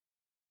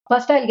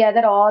 First, I'll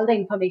gather all the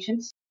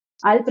informations.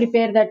 I'll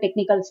prepare the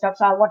technical stuff.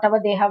 So whatever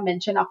they have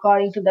mentioned,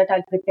 according to that,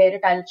 I'll prepare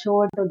it. I'll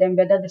show it to them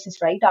whether this is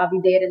right. Are we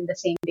there in the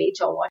same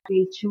page or what?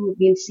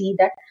 We'll see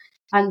that.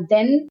 And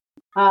then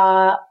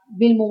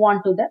we'll move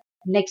on to the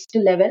next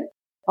level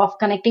of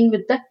connecting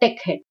with the tech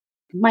head.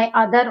 My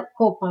other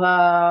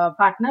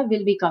partner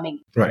will be coming.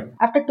 Right.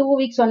 After 2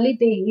 weeks only,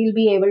 he'll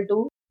be able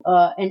to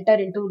enter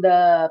into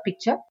the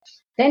picture.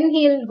 Then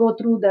he'll go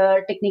through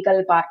the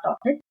technical part of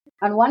it.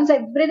 And once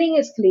everything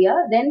is clear,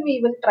 then we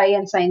will try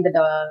and sign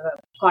the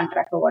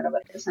contract or whatever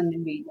it is, and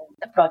then we move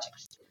the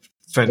projects.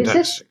 This is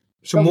Fantastic.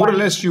 So the more or one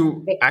less,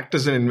 you way. act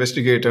as an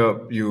investigator.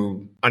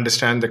 You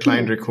understand the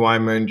client Hmm.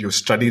 requirement. You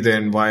study the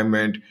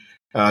environment.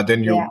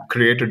 Then Yeah, you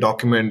create a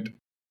document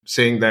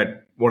saying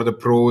that what are the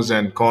pros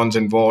and cons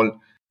involved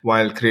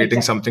while creating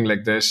exactly, something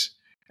like this,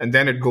 and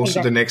then it goes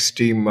to the exactly, next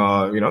team.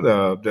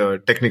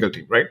 The technical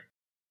team, right?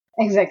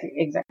 exactly.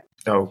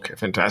 Okay, Right.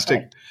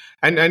 fantastic.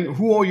 And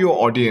who are your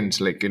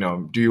audience? Like,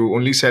 do you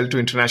only sell to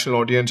international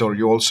audience, or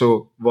you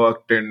also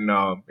worked in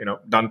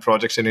done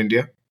projects in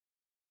India?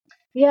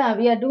 Yeah,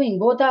 we are doing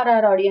both are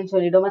our audience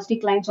only.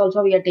 Domestic clients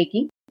also we are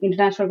taking.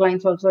 International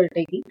clients also are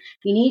taking.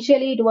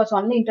 Initially, it was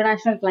only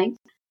international clients.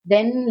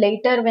 Then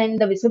later, when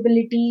the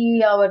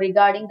visibility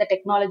regarding the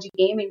technology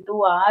came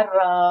into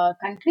our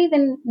country,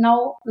 then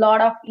now a lot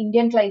of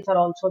Indian clients are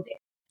also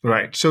there.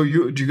 Right. So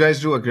you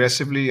guys do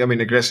aggressively, I mean,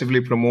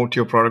 aggressively promote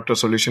your product or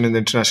solution in the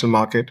international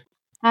market?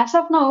 As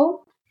of now,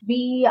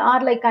 we are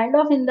like kind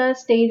of in the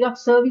stage of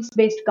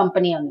service-based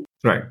company only.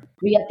 Right.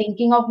 We are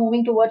thinking of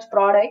moving towards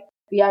product.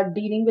 We are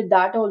dealing with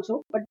that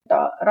also, but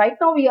right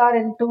now we are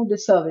into the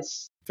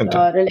service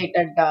Fantastic.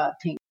 related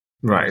thing.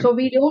 Right. So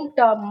we don't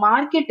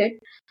market it.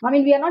 I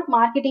mean, we are not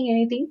marketing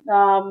anything.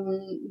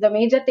 The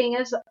major thing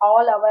is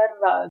all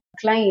our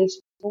clients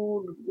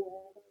who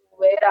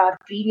were our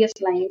previous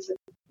clients.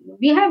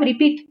 We have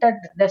repeated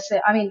this.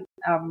 I mean,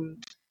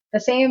 the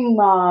same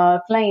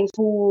clients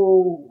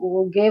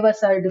who gave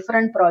us a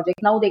different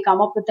project. Now they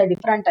come up with a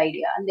different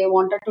idea and they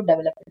wanted to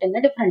develop it in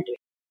a different way,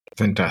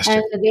 and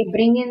Fantastic. they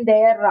bring in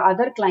their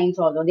other clients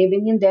also, they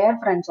bring in their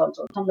friends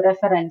also, some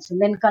reference,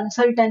 and then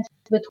consultants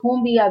with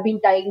whom we have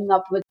been tying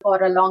up with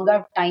for a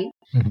longer time,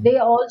 Mhm. they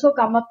also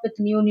come up with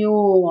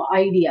new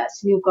ideas,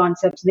 new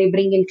concepts, they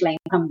bring in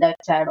clients from that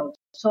side also.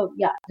 So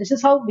yeah, this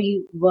is how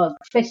we work.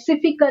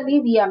 Specifically,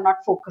 we are not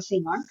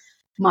focusing on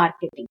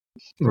marketing.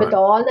 With Right.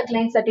 all the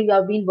clients that we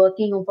have been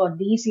working on for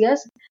these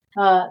years,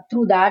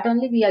 through that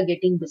only we are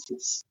getting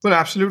business. Well,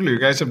 absolutely. You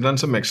guys have done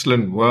some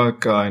excellent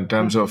work in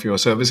terms of your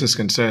services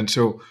concerned.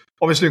 So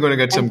obviously, you're going to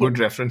get some Thank you. good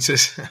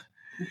references.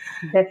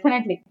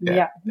 Definitely, Yeah.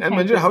 yeah. And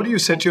Thank Manjari, you, how sir. do you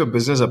Thank set your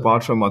business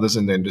apart from others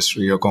in the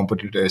industry, your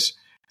competitors?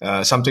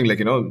 Something like,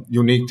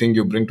 unique thing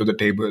you bring to the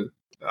table.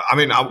 I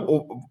mean,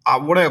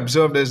 what I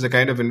observed is the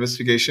kind of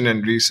investigation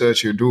and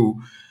research you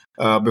do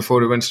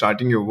before even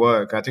starting your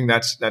work. I think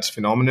that's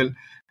phenomenal.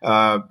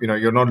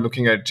 You're not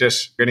looking at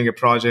just getting a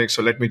project,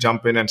 so let me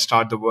jump in and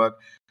start the work.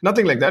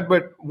 Nothing like that.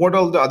 But what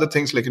all the other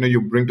things like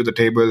you bring to the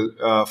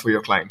table for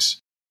your clients?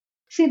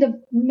 See,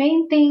 the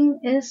main thing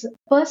is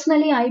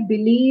personally, I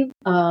believe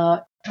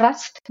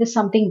trust is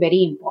something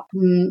very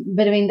important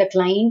between the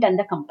client and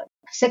the company.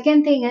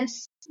 Second thing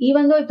is,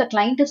 even though if the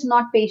client is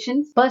not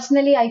patient,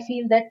 personally, I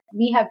feel that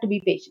we have to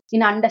be patient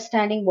in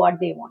understanding what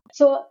they want.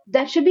 So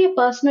there should be a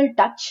personal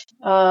touch,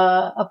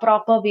 a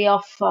proper way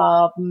of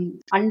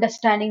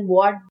understanding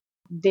what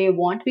they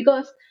want.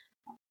 Because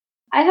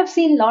I have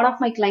seen a lot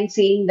of my clients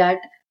saying that,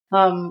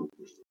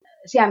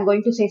 see, I'm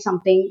going to say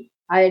something.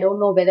 I don't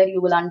know whether you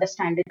will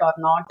understand it or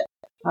not,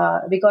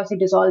 because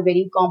it is all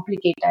very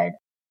complicated.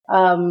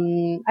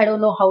 I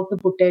don't know how to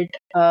put it,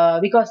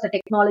 because the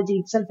technology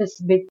itself is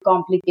a bit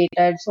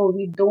complicated. So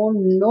we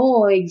don't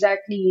know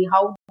exactly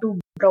how to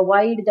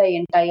provide the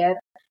entire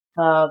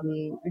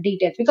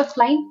details, because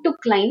client to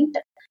client,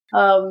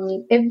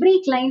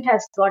 every client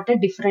has got a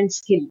different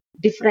skill,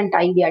 different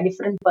idea,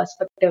 different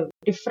perspective,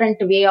 different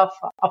way of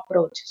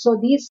approach. So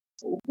these,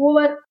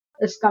 whoever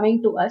is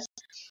coming to us,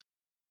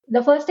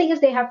 the first thing is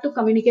they have to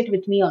communicate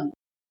with me only.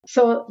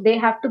 So they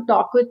have to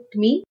talk with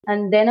me,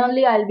 and then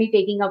only I'll be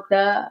taking up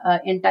the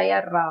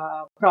entire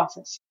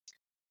process.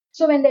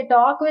 So when they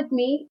talk with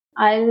me,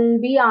 I'll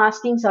be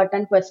asking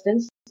certain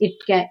questions. It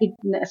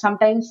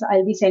sometimes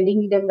I'll be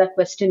sending them the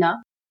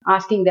questionnaire,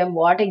 asking them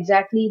what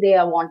exactly they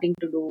are wanting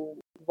to do,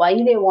 why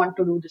they want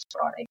to do this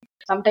product.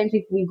 Sometimes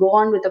if we go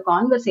on with a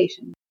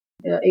conversation,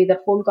 either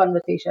phone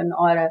conversation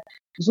or a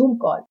Zoom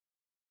call,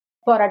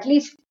 for at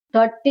least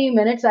 30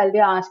 minutes, I'll be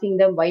asking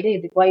them why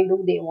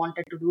do they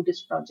wanted to do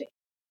this project?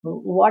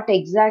 What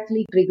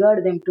exactly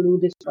triggered them to do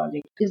this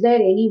project? Is there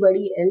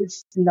anybody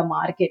else in the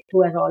market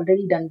who has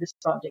already done this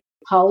project?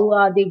 How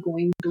are they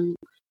going to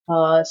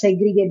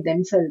segregate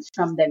themselves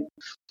from them?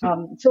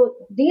 So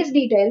these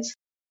details,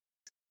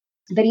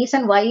 the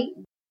reason why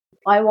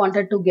I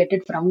wanted to get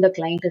it from the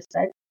client is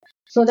that,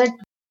 so that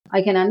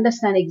I can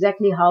understand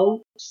exactly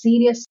how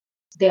serious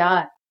they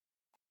are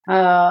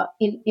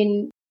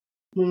in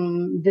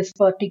this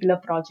particular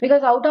project.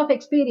 Because out of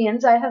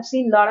experience, I have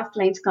seen a lot of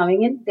clients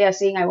coming in. They are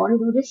saying, I want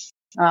to do this.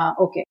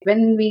 Okay.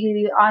 When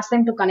we ask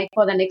them to connect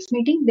for the next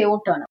meeting, they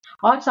won't turn up.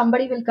 Or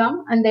somebody will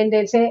come and then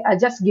they'll say,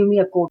 just give me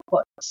a code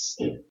for this.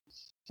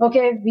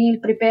 Okay, we'll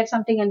prepare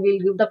something and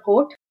we'll give the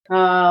code.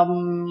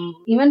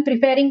 Even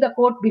preparing the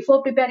code,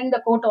 before preparing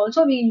the code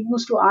also, we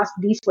used to ask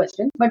these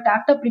questions. But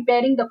after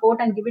preparing the code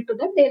and give it to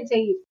them, they'll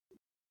say,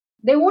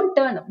 they won't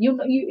turn up.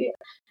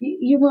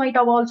 You might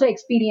have also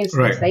experienced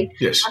this, right?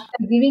 Yes.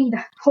 After giving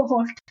the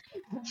code,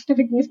 after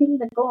giving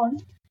the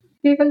code,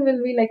 people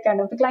will be like,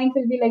 the client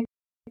will be like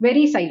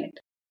very silent.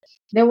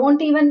 They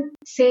won't even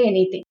say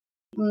anything.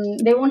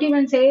 They won't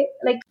even say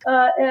like,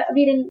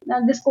 we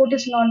didn't. This code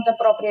is not the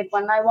appropriate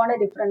one. I want a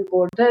different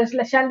code.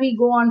 Shall we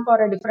go on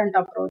for a different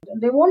approach?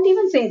 They won't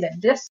even say that.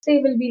 Just they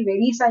will be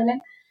very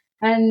silent.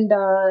 And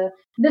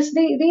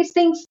these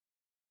things,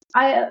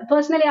 I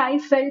personally I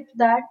felt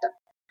that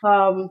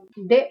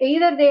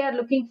they are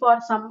looking for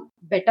some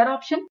better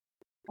option,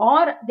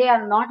 or they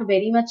are not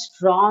very much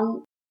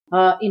strong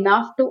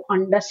enough to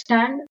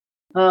understand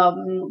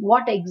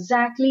what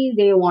exactly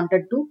they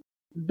wanted to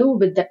do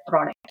with that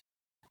product,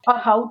 or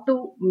how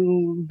to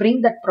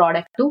bring that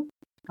product to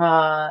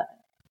uh,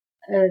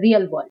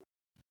 real world.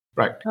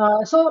 Right.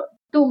 So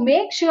to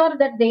make sure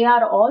that they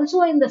are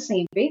also in the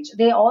same page,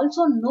 they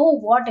also know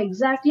what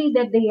exactly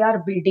that they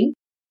are building.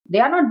 They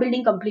are not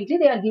building completely;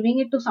 they are giving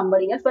it to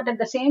somebody else. But at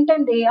the same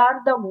time, they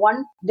are the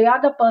one. They are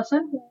the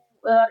person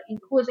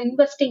who is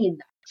investing in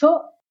that.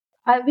 So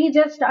I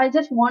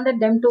just wanted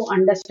them to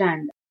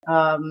understand.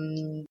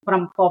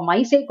 From for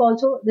my sake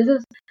also, this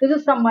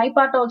is from my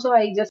part also.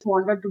 I just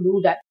wanted to do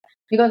that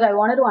because I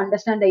wanted to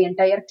understand the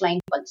entire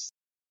client pulse.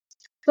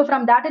 So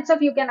from that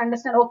itself, you can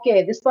understand,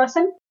 okay, this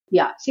person,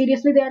 yeah,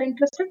 seriously, they are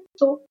interested.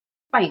 So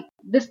fine,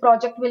 this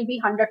project will be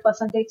 100%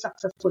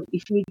 successful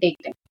if we take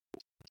them.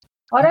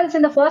 Or else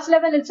in the first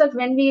level itself,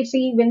 when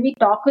we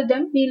talk with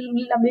them,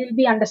 we'll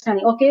be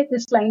understanding, okay,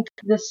 this client,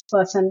 this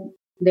person,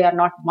 they are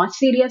not much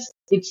serious.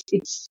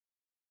 It's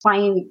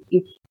fine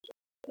if,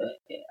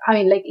 I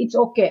mean, like, it's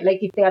okay. Like,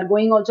 if they are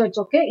going also, it's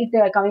okay. If they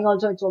are coming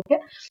also, it's okay.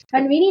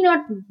 And we need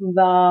not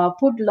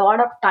put a lot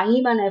of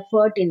time and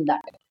effort in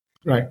that,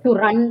 Right. to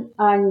run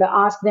and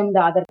ask them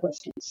the other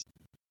questions.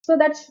 So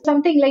that's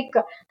something like,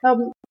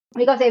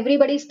 because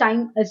everybody's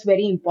time is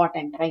very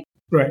important, right?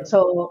 Right.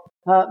 So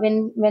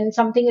when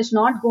something is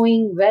not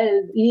going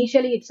well,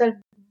 initially itself,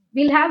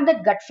 we'll have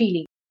that gut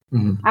feeling.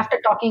 After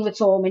talking with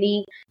so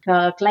many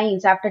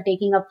clients, after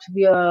taking up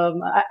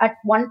at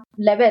one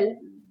level,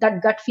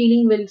 that gut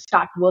feeling will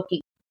start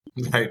working.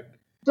 Right.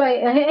 So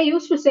I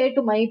used to say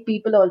to my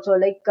people also,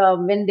 like,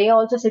 when they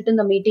also sit in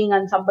the meeting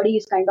and somebody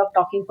is kind of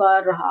talking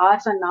for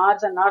hours and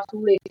hours and hours,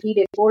 2 days, 3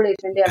 days, 4 days,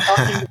 when they are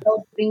talking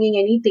without bringing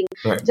anything,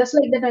 Right. just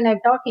like that, when I'm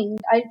talking,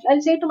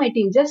 I'll say to my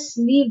team, just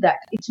leave that.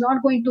 It's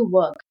not going to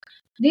work.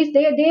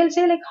 They'll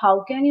say like,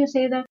 how can you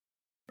say that?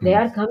 They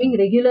are coming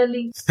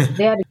regularly.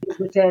 They're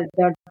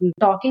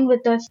talking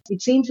with us.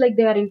 It seems like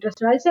they are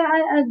interested. I'll say,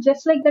 I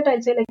just like that.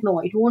 I'll say like, no,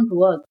 it won't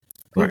work.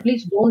 You Right.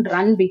 please don't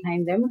run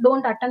behind them.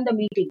 Don't attend the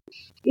meeting.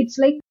 It's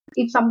like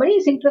if somebody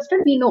is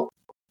interested, we know.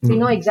 We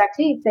know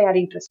exactly if they are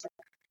interested.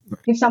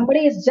 If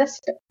somebody is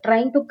just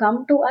trying to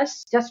come to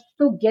us just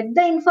to get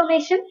the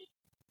information,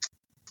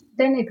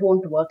 then it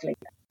won't work like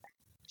that.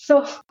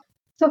 So,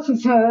 this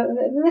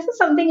is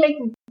something like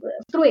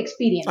through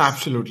experience.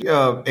 Absolutely.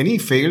 Any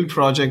failed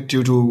project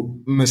due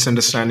to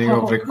misunderstanding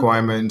of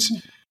requirements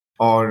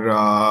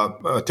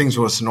or things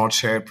was not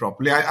shared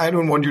properly? I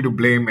don't want you to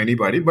blame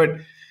anybody, but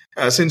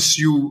since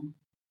you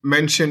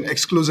mentioned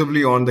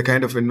exclusively on the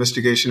kind of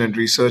investigation and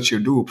research you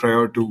do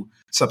prior to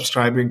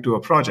subscribing to a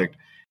project,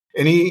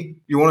 any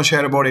you want to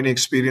share about any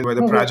experience where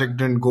the project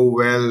didn't go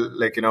well,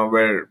 like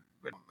where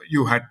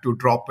you had to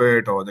drop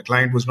it or the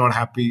client was not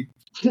happy?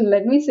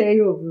 Let me say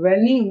you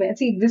very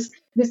see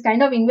this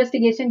kind of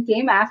investigation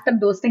came after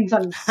those things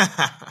only.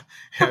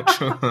 Yeah,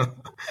 true.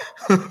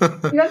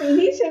 Because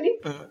initially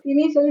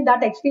that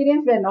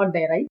experience were not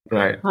there, right?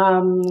 Right.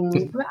 I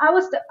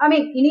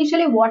mean,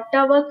 initially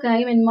whatever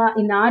came in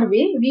our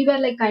way, we were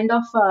like kind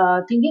of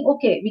thinking,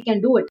 okay, we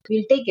can do it,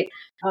 we'll take it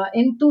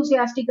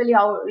enthusiastically.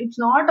 It's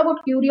not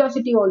about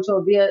curiosity. Also,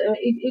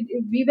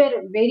 we were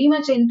very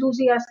much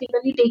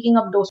enthusiastically taking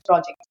up those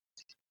projects.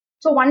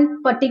 So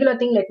one particular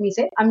thing, let me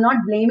say, I'm not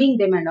blaming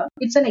them and all.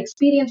 It's an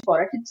experience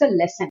for us. It's a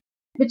lesson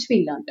which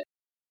we learned.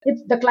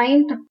 The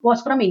client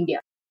was from India.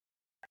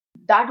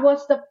 That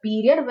was the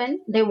period when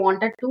they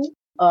wanted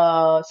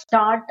to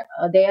start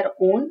their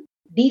own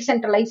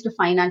decentralized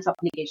finance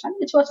application,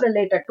 which was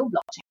related to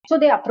blockchain. So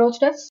they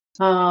approached us.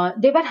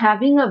 They were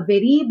having a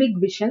very big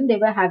vision. They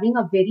were having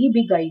a very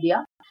big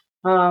idea.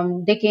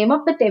 They came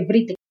up with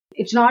everything.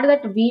 It's not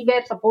that we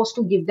were supposed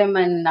to give them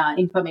an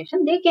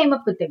information. They came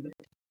up with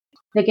everything.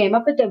 They came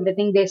up with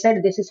everything. They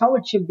said, this is how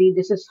it should be.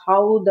 This is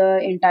how the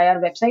entire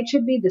website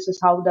should be. This is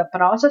how the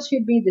process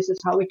should be. This is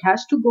how it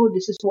has to go.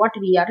 This is what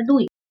we are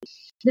doing.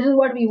 This is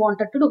what we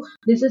wanted to do.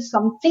 This is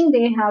something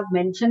they have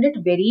mentioned it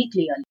very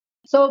clearly.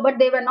 So, but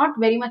they were not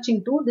very much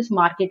into this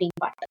marketing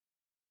part.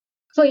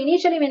 So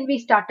initially, when we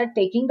started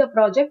taking the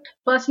project,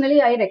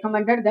 personally, I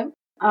recommended them.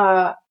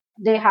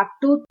 They have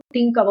to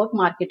think about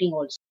marketing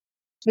also,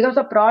 because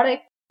the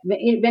product,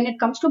 when it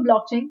comes to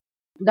blockchain,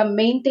 the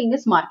main thing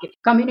is marketing,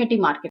 community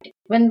marketing.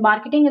 When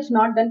marketing is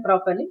not done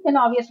properly, then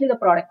obviously the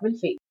product will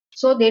fail.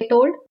 So they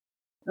told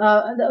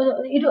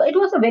it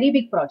was a very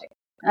big project,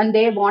 and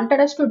they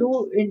wanted us to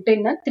do it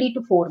in a 3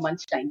 to 4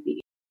 months time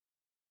period.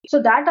 So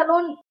that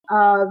alone,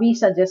 we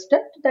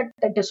suggested that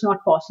it is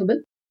not possible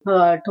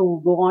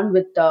to go on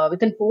with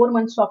within 4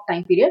 months of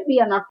time period. We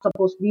are not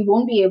supposed, we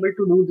won't be able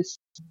to do this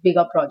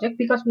bigger project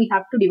because we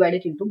have to divide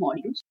it into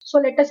modules. So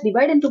let us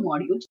divide into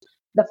modules.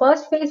 The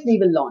first phase we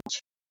will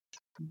launch.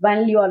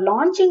 While you are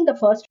launching the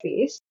first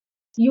phase,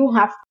 you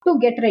have to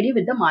get ready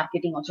with the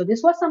marketing also.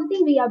 This was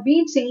something we have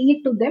been saying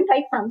it to them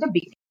right from the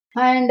beginning.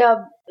 And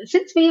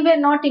since we were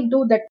not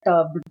into that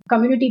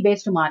community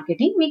based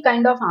marketing, we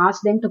kind of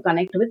asked them to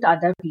connect with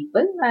other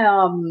people.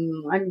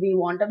 And we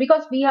wanted,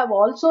 because we have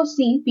also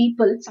seen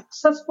people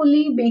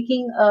successfully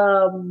making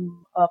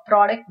a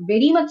product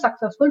very much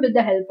successful with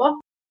the help of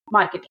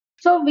marketing.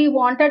 So we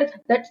wanted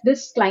that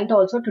this client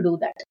also to do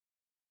that.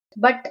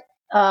 But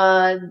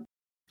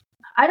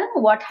I don't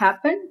know what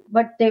happened,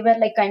 but they were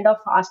like kind of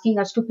asking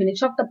us to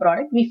finish off the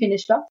product. We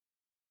finished off.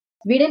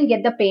 We didn't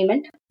get the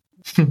payment.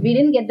 We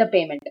didn't get the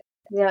payment.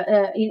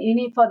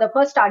 For the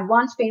first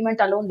advance payment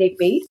alone, they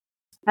paid,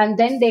 and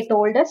then they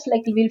told us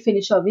like we'll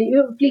finish off.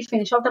 You please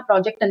finish off the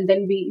project, and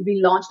then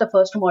we launch the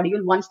first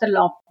module. Once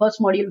the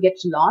first module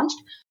gets launched,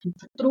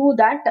 through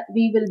that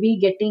we will be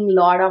getting a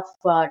lot of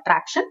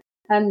traction,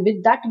 and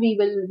with that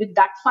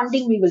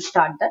funding we will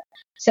start the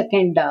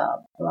second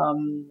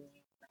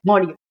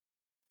module.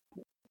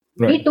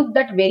 Right. We took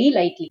that very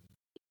lightly.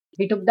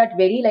 We took that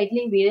very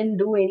lightly. We didn't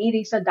do any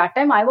research. That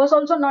time I was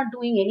also not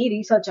doing any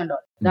research and all.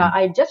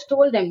 I just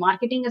told them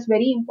marketing is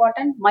very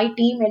important. My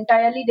team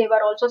entirely, they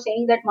were also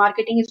saying that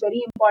marketing is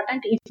very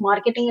important. If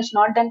marketing is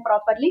not done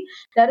properly,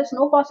 there is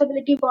no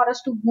possibility for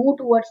us to move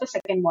towards the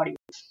second module.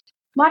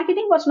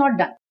 Marketing was not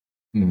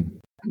done.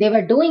 They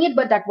were doing it,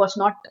 but that was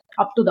not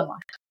up to the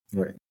mark.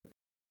 Right.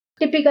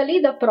 Typically,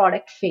 the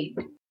product failed.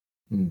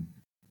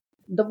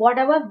 The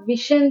whatever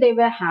vision they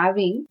were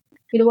having,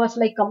 it was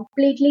like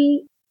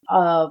completely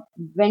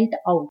went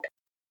out,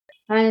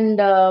 and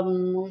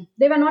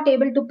they were not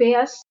able to pay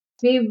us.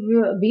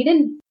 We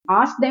didn't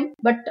ask them,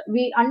 but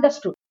we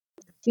understood.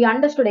 We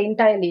understood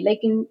entirely, like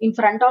in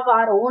front of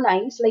our own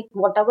eyes, like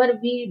whatever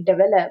we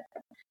developed.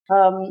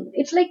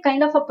 It's like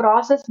kind of a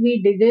process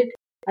we did it,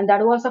 and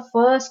that was the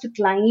first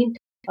client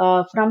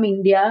from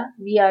India.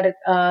 We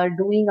are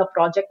doing a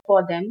project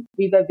for them.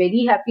 We were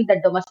very happy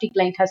that domestic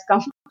client has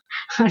come.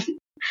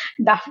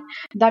 that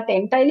that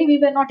entirely we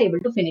were not able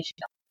to finish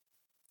it.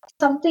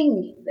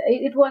 Something,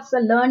 it was a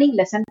learning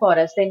lesson for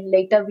us. Then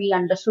later we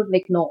understood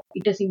like no,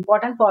 it is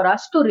important for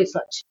us to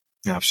research.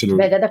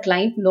 Absolutely. Whether the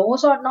client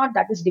knows or not,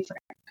 that is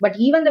different. But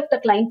even if the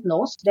client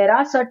knows, there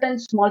are certain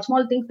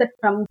small things that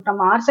from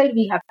our side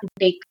we have to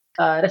take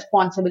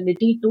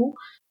responsibility to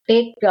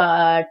take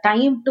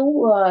time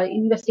to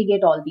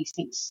investigate all these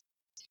things.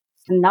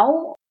 And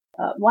now,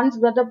 when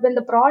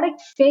the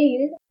product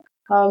failed,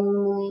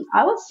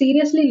 I was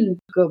seriously,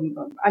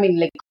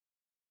 like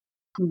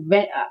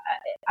when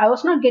I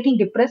was not getting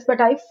depressed,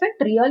 but I felt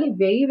really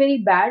very, very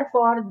bad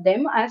for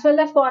them as well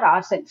as for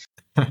ourselves.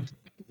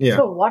 Yeah.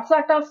 So, what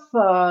sort of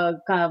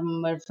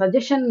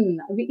suggestion,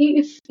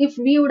 if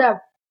we would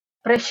have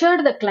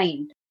pressured the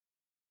client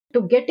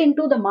to get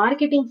into the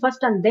marketing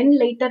first and then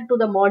later to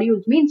the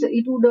modules, means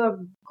it would have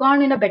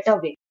gone in a better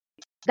way.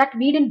 That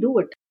we didn't do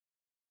it.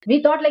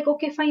 We thought like,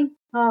 okay, fine,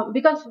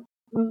 because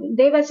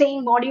they were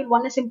saying module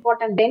one is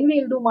important, then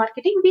we'll do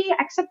marketing. We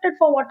accepted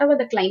for whatever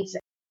the client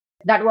said.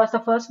 That was the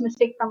first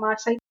mistake from our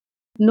side.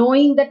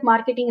 Knowing that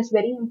marketing is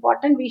very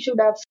important, we should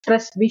have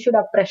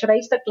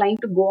pressurized the client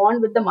to go on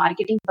with the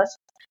marketing first,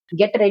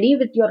 get ready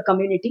with your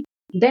community,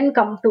 then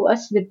come to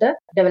us with the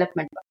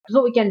development part.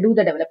 So we can do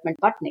the development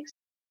part next.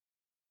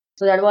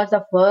 So that was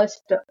the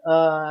first.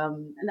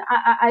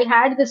 I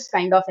had this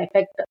kind of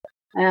effect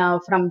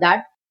from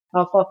that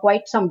for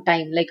quite some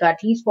time. Like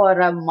at least for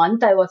a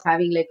month, I was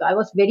having like I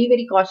was very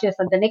very cautious.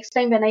 And the next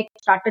time when I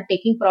started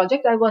taking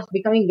project, I was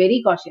becoming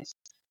very cautious,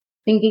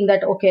 thinking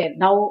that okay,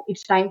 now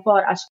it's time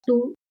for us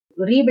to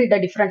rebuild a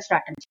different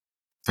strategy.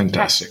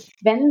 Fantastic. That's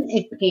when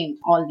it came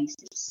all these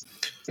things.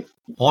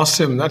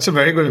 Awesome. That's a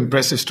very good,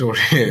 impressive story.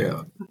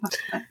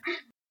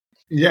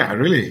 Yeah,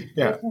 really.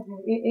 Yeah,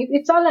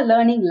 It's all a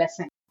learning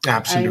lesson. I mean,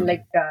 absolutely.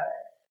 like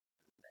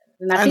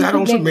And nothing that to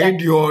also get done.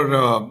 made your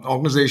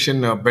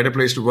organization a better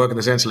place to work in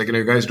the sense, like,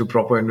 you guys do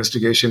proper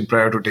investigation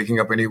prior to taking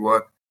up any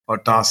work or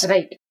task.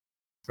 Right.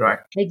 Right.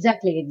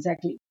 Exactly.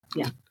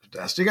 Yeah.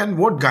 Fantastic. And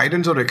what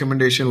guidance or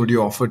recommendation would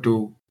you offer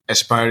to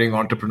aspiring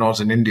entrepreneurs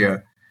in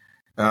India?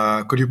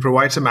 Could you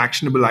provide some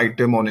actionable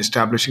item on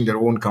establishing their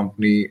own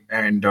company?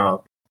 And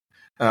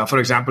for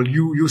example,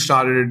 you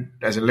started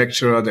as a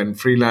lecturer, then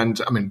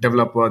freelance,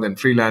 developer, then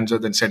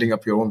freelancer, then setting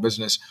up your own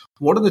business.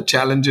 What are the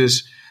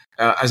challenges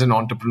as an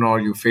entrepreneur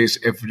you face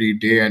every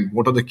day, and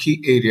what are the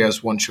key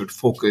areas one should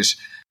focus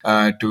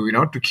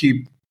to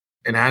keep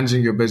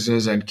enhancing your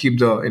business and keep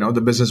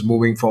the business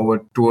moving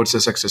forward towards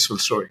a successful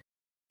story?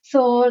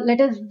 So let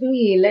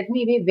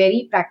me be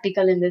very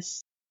practical in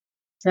this.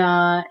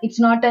 It's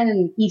not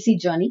an easy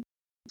journey.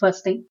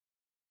 First thing,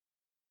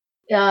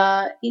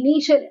 now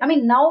a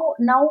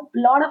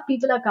lot of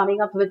people are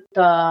coming up with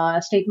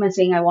statements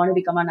saying, "I want to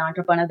become an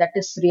entrepreneur." That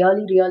is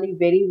really, really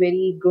very,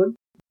 very good.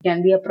 It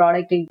can be a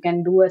product, you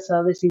can do a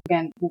service, you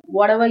can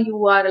whatever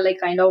you are like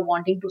kind of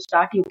wanting to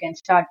start, you can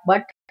start.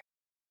 But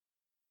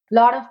a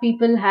lot of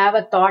people have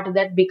a thought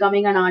that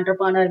becoming an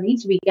entrepreneur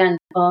means we can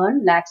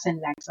earn lakhs and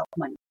lakhs of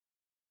money.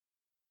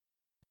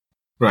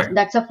 Right.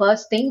 That's the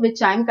first thing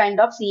which I'm kind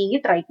of seeing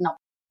it right now.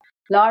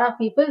 A lot of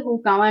people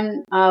who come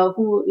and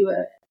who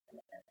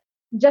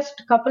just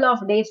a couple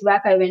of days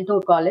back, I went to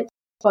a college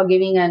for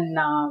giving an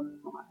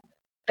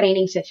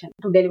training session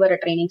to deliver a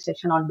training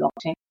session on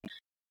blockchain.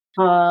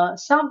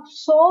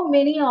 So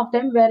many of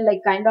them were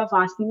like kind of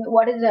asking me,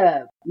 what is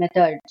the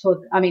method?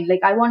 So, I mean,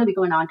 like I want to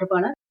become an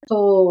entrepreneur.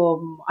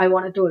 So I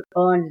wanted to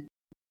earn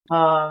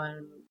a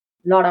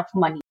lot of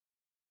money.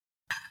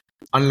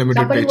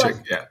 Unlimited Somebody paycheck.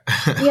 was, Yeah.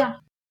 yeah.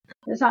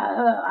 So,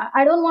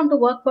 I don't want to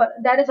work for.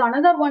 There is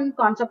another one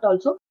concept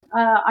also.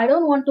 I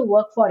don't want to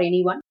work for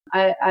anyone.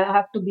 I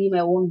have to be my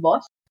own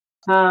boss.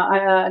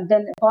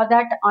 Then for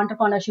that,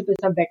 entrepreneurship is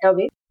a better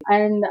way.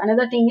 And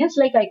another thing is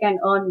like I can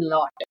earn a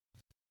lot.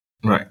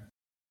 Right.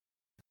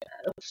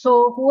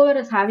 So whoever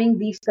is having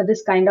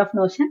this kind of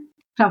notion,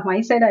 from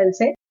my side, I'll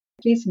say,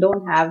 please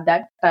don't have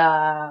that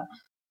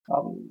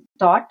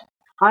thought.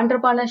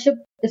 Entrepreneurship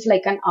is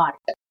like an art.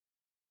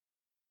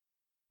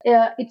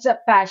 It's a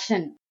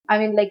passion. I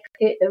mean, like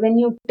when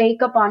you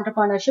take up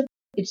entrepreneurship,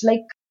 it's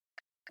like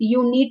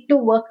you need to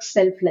work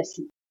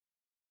selflessly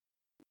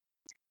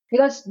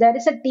because there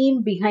is a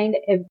team behind.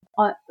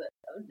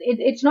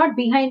 It's not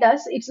behind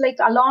us. It's like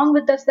along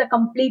with us, the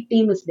complete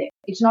team is there.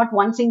 It's not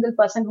one single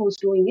person who's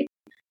doing it.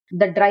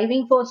 The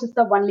driving force is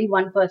the only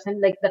one person.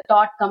 Like the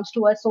thought comes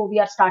to us, so we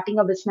are starting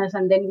a business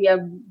and then we are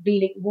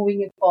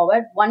moving it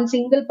forward. One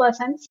single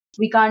person,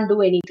 we can't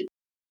do anything.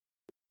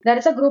 There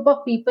is a group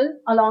of people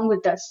along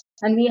with us,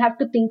 and we have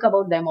to think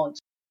about them also.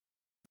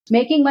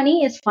 Making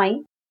money is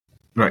fine.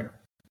 Right.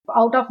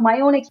 Out of my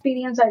own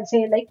experience, I'd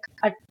say like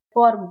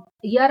for a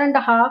year and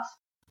a half,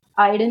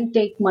 I didn't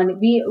take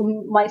money.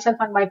 Myself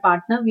and my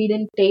partner, we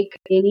didn't take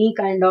any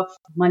kind of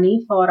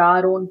money for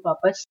our own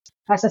purpose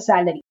as a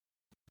salary.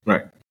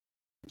 Right.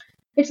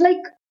 It's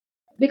like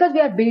because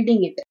we are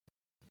building it.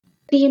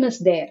 Team is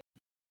there.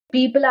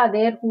 People are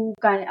there who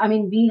can. I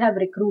mean, we have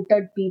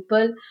recruited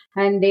people,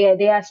 and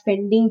they are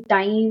spending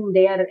time,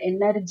 their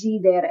energy,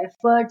 their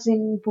efforts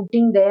in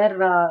putting their.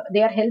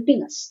 They are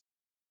helping us.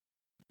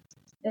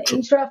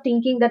 Instead of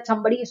thinking that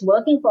somebody is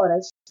working for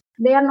us,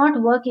 they are not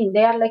working.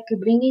 They are like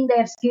bringing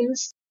their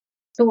skills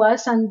to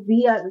us, and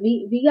we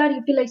are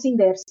utilizing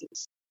their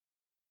skills,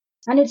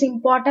 and it's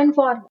important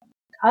for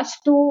us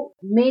to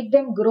make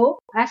them grow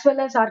as well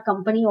as our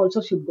company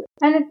also should grow.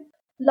 And a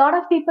lot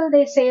of people,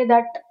 they say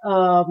that,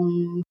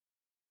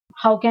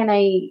 how can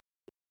I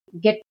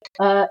get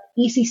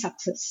easy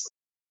success?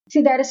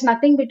 See, there is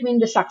nothing between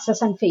the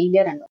success and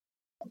failure, and all.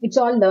 It's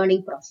all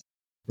learning process.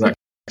 Right.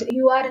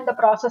 You are in the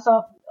process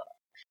of,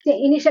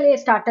 see, initially I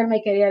started my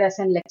career as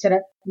a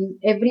lecturer.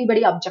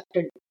 Everybody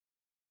objected.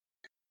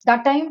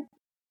 That time,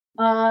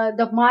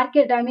 the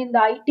market, I mean,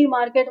 the IT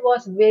market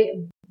was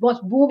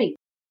booming.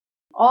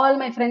 All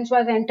my friends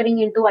was entering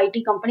into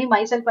IT company.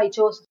 Myself, I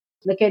chose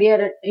the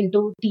career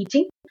into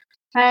teaching.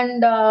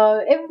 And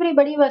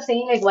everybody was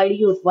saying like,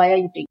 why are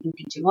you taking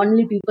teaching?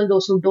 Only people,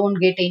 those who don't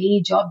get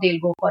any job,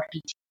 they'll go for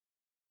teaching.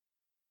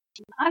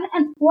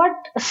 And what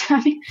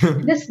I mean,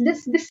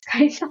 this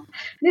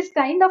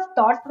kind of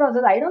thought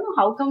process. I don't know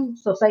how come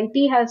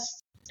society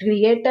has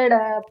created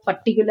a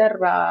particular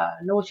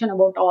notion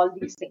about all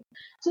these things.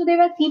 So they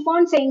will keep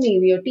on saying,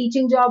 maybe your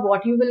teaching job,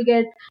 what you will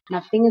get,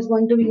 nothing is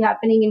going to be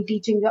happening in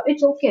teaching job.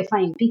 It's okay,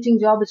 fine. Teaching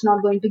job is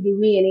not going to give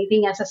me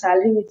anything as a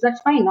salary.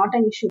 That's fine, not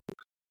an issue.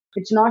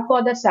 It's not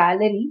for the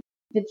salary.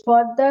 It's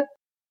for the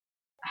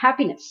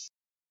happiness,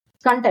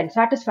 content,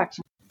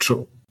 satisfaction.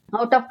 True.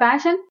 Out of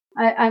passion,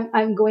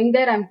 I'm going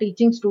there, I'm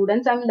teaching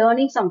students, I'm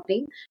learning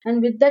something,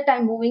 and with that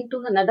I'm moving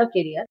to another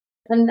career.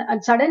 And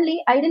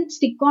suddenly I didn't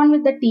stick on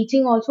with the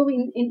teaching also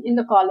in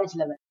the college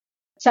level.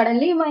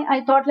 Suddenly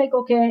I thought like,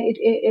 okay,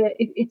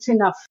 it's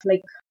enough.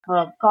 Like,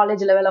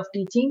 college level of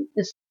teaching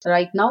is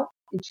right now,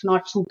 it's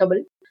not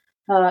suitable.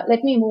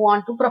 Let me move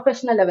on to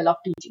professional level of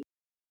teaching.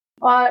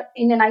 Or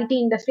in an IT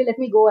industry, let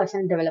me go as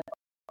a developer.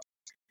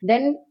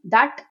 Then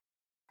that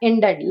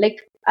ended. Like,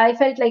 I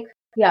felt like,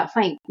 yeah,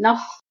 fine.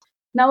 Now,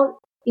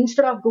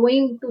 instead of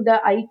going to the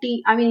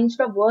IT, I mean,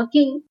 instead of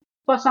working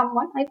for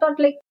someone, I thought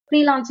like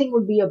freelancing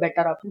would be a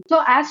better option.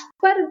 So as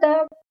per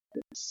the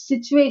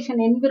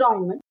situation,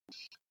 environment,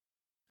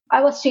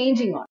 I was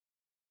changing on.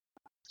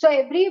 So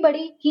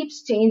everybody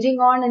keeps changing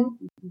on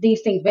in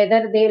these things,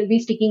 whether they'll be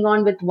sticking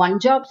on with one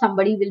job,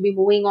 somebody will be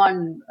moving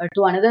on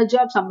to another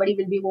job, somebody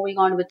will be moving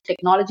on with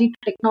technology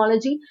to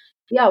technology.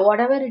 Yeah,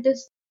 whatever it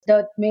is,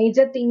 the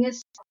major thing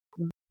is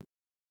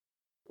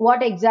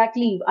what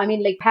exactly, I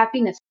mean, like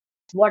happiness.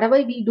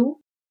 Whatever we do,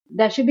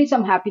 there should be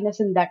some happiness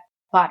in that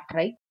part,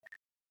 right?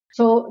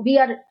 So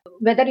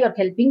whether you're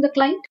helping the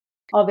client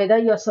or whether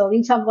you're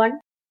serving someone,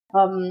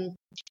 um,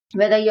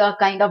 whether you're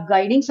kind of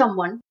guiding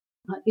someone,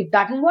 if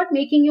that is what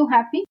making you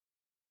happy,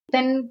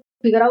 then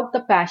figure out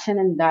the passion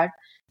in that.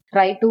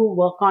 Try to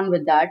work on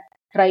with that.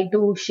 Try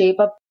to shape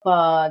up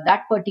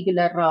that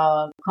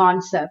particular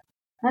concept,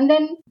 and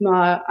then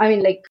I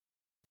mean, like,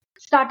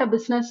 start a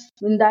business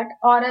in that,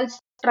 or else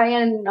try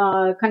and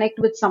connect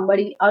with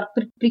somebody, or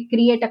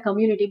create a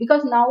community,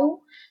 because now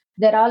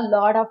there are a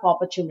lot of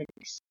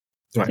opportunities.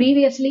 Right.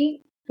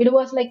 Previously it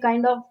was like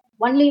kind of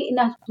only in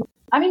a,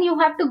 I mean, you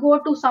have to go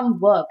to some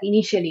work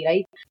initially,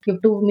 right? You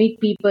have to meet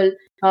people,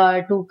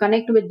 to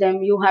connect with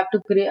them. You have to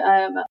create,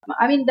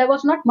 I mean, there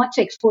was not much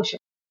exposure.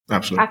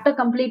 Absolutely. After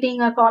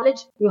completing a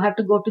college, you have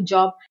to go to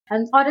job,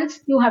 and or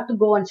else you have to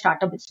go and start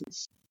a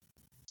business.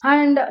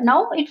 And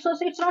now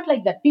it's not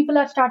like that. People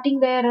are starting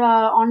their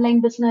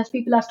online business.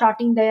 People are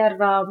starting their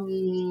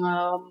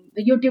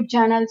YouTube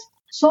channels.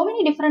 So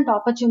many different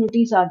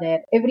opportunities are there.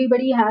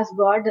 Everybody has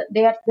got,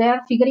 they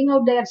are figuring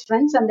out their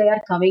strengths, and they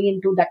are coming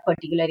into that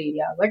particular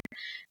area. But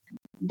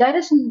there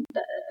is,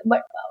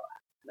 but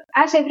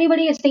as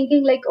everybody is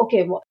thinking like,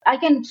 okay, I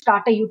can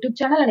start a YouTube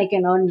channel and I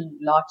can earn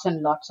lots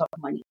and lots of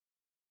money.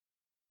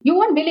 You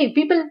won't believe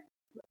people.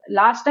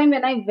 Last time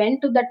when I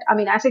went to that, I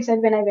mean, as I said,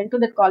 when I went to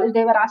that college,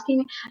 they were asking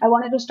me, I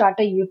wanted to start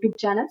a YouTube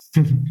channel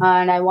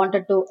and I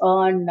wanted to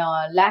earn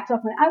lakhs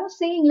of money. I was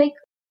saying like,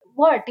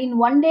 what, in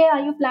one day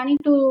are you planning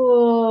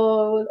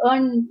to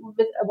earn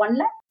with 1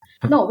 lakh?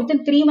 No,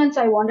 within 3 months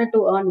I wanted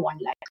to earn 1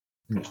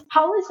 lakh.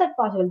 How is that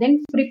possible?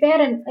 Then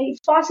prepare, and it's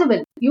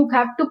possible. You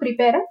have to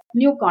prepare a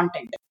new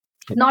content,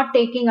 not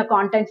taking a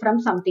content from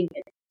something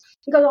else.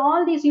 Because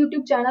all these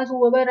YouTube channels,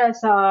 whoever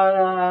has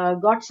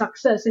got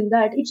success in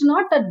that, it's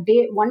not a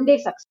one day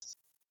success.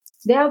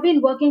 They have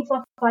been working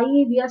for 5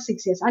 years,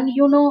 6 years, and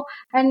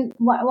and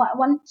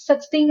one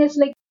such thing is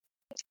like,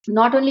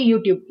 not only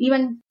YouTube,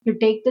 even you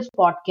take this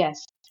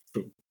podcast.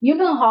 You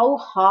know how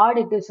hard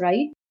it is,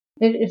 right?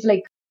 It's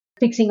like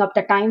fixing up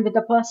the time with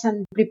the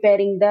person,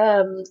 preparing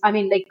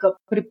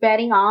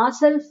preparing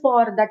ourselves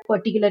for that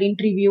particular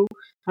interview,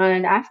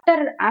 and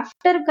after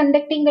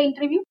conducting the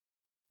interview,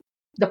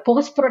 the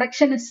post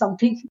production is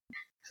something.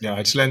 Yeah,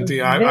 it's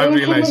lengthy. I've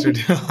realized it.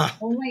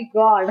 Oh my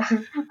god.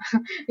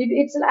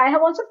 It's I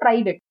have also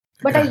tried it,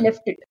 but I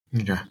left it.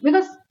 Yeah.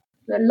 Because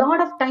a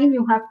lot of time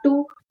you have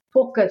to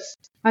focus.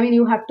 I mean,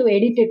 you have to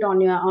edit it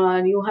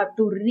you have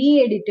to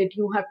re-edit it,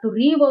 you have to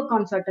rework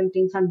on certain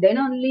things, and then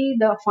only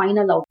the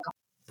final outcome.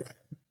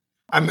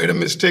 I made a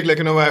mistake, like,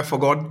 I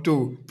forgot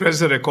to press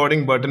the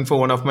recording button for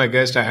one of my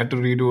guests. I had to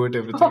redo it,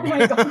 everything. Oh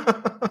my god.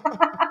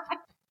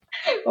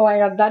 Oh my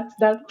god, that's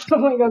oh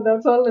my god,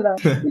 that's all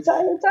that. It's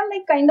all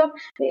like kind of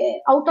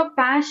out of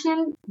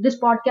passion. This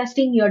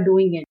podcasting, you're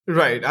doing it,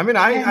 Right. I mean,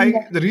 and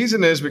the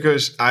reason is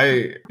because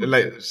I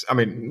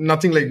mean,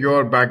 nothing like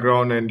your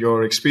background and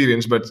your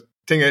experience, but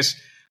thing is,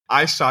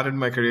 I started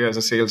my career as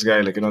a sales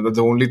guy. Like, that's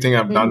the only thing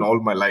I've done hmm, all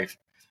my life.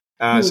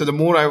 So hmm, the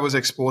more I was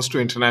exposed to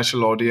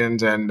international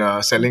audience and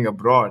selling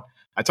abroad,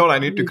 I thought I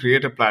need to hmm,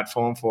 create a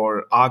platform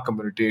for our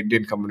community,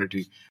 Indian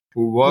community,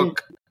 who hmm,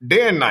 work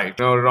day and night,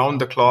 around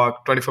the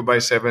clock,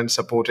 24/7,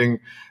 supporting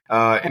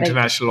right,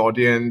 international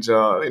audience,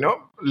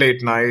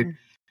 late night. hmm,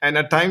 And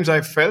at times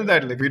I felt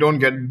that like we don't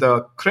get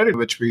the credit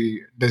which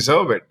we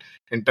deserve it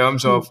in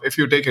terms hmm, of if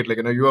you take it like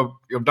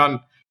you've done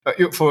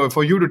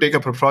for you to take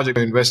up a project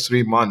and invest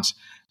 3 months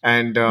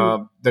and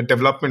hmm, the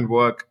development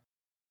work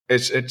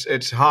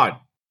it's hard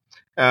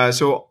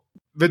so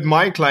with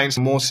my clients,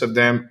 most of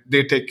them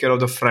they take care of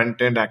the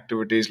front end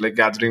activities like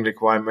gathering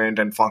requirement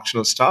and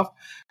functional stuff,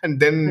 and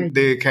then right,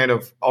 they kind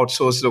of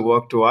outsource the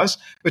work to us,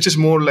 which is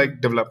more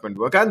like development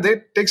work, and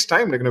it takes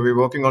time. Like we're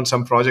working on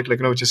some project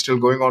which is still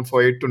going on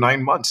for 8 to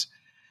 9 months,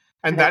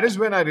 and that correct, is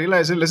when I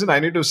realized, listen, I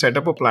need to set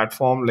up a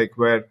platform like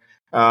where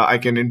I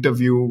can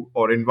interview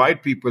or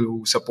invite people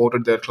who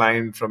supported their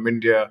client from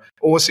India,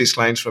 overseas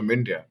clients from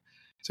India.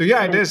 So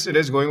yeah, it right. is. It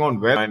is going on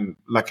well, and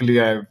luckily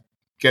I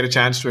get a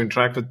chance to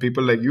interact with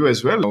people like you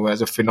as well, who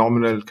has a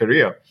phenomenal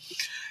career.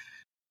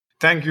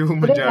 Thank you,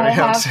 Suresh,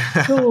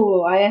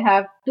 Manjari. I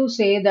have to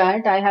say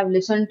that I have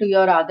listened to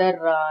your other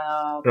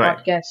Right.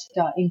 podcast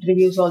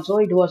interviews also.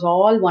 It was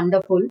all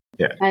wonderful.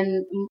 Yeah.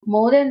 And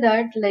more than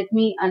that,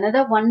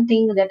 another one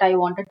thing that I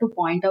wanted to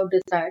point out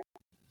is that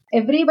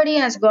everybody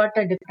has got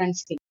a different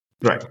skill.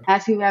 Right.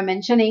 As you were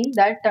mentioning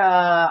that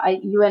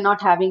you are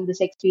not having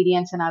this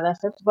experience and other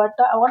stuff, but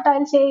what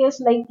I'll say is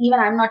like even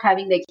I'm not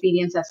having the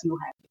experience as you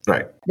have.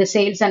 Right. The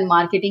sales and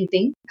marketing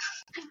thing,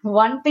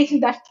 one thing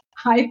that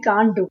I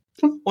can't do.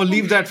 Or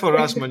leave that for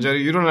us,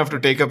 Manjari. You don't have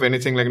to take up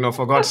anything like,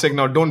 for God's sake,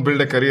 now don't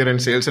build a career in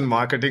sales and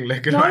marketing, No,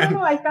 no, and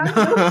no, I can't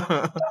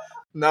do.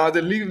 now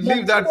they leave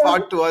That's that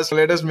part to us.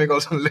 Let us make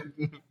also.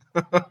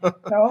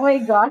 oh my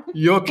God.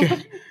 You okay?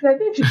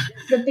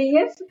 The thing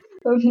is,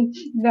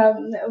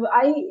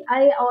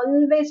 I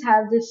always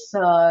have this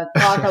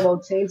thought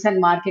about sales and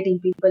marketing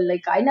people.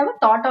 Like I never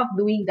thought of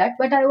doing that,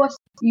 but I was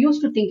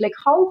used to think like,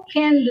 how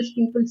can these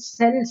people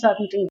sell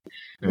certain things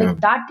Yeah. like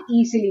that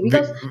easily? We,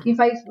 Because if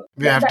I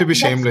we have to be that's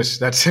shameless.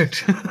 That's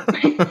it.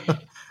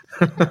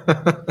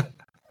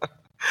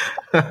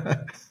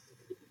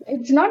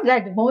 it's not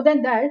that. More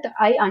than that,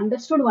 I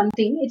understood one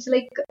thing. It's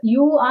like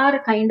you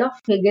are kind of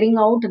figuring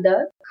out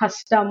the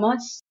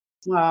customers.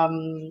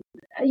 Um,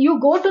 you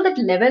go to that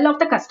level of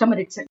the customer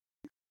itself.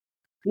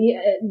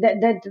 Yeah,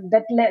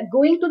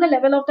 going to the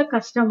level of the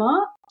customer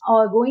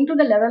or going to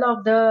the level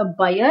of the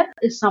buyer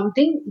is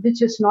something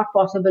which is not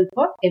possible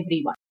for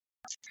everyone.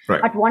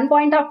 Right. At one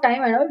point of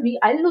time,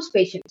 I'll lose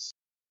patience.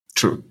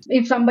 True.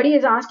 If somebody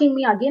is asking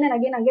me again and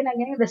again, again,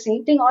 again, the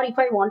same thing, or if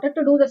I wanted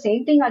to do the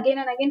same thing again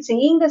and again,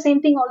 saying the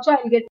same thing also,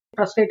 I'll get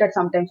frustrated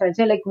sometimes. I'll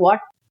say like, what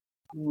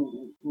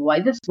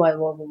is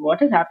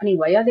happening?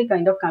 Why are they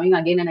kind of coming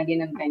again and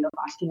again and kind of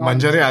asking all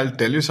these Manjari, things? I'll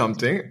tell you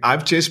something.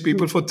 I've chased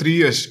people for 3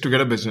 years to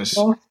get a business.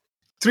 So,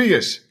 3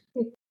 years.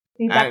 see,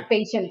 And that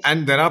patience,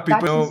 and there are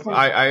people, that system.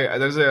 I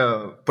there's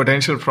a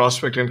potential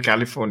prospect in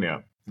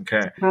California.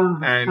 Okay. Uh,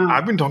 And uh,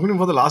 I've been talking to him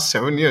for the last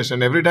 7 years.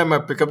 And every time I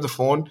pick up the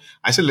phone,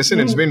 I say, listen,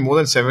 it's mm, been more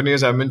than 7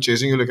 years. I've been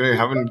chasing you. Like, you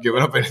haven't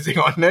given up anything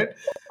on it.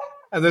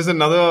 And there's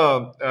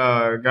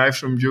another guy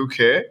from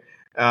UK.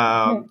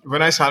 mm,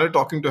 When I started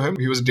talking to him,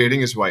 he was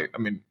dating his wife. I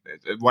mean,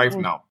 wife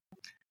mm. now.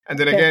 And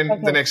then Okay, again, the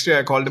okay. next day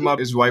I called him up.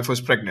 His wife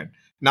was pregnant.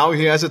 Now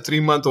he has a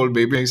 3-month-old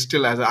baby. I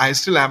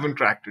still haven't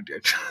cracked it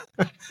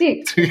yet.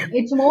 See, Three.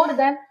 it's more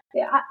than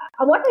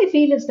what I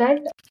feel is that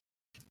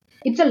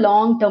it's a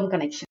long-term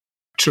connection.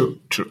 True,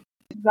 true.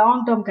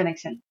 Long-term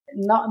connection.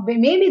 Not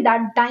maybe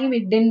that time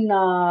it didn't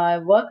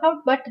work out,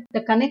 but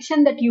the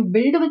connection that you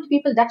build with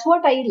people, that's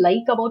what I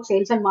like about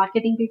sales and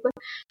marketing people,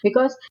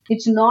 because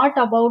it's not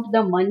about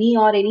the money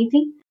or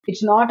anything.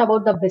 It's not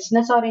about the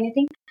business or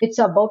anything. It's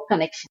about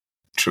connection.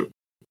 True.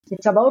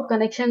 It's about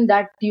connection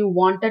that you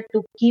wanted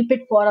to keep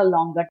it for a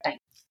longer time.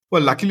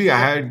 Well, luckily,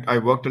 I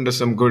worked under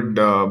some good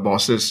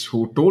bosses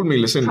who told me,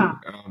 Huh, listen, huh,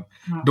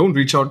 don't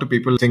reach out to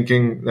people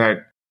thinking that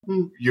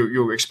mm,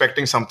 you're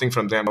expecting something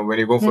from them. When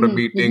you go for a mhm,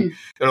 meeting, mhm.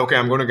 that okay,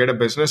 I'm going to get a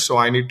business, so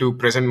I need to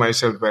present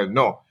myself well.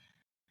 No,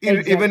 even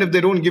if Exactly.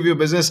 they don't give you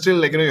business,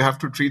 still you have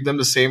to treat them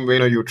the same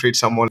way you treat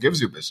someone who gives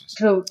you business.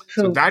 True,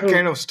 So true, that true.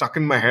 kind of stuck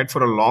in my head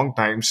for a long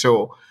time.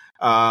 So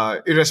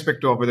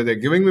irrespective of whether they're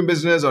giving me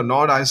business or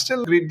not, I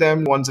still greet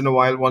them once in a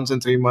while, once in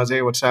 3 months.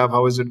 Hey, what's up?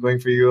 How is it going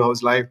for you?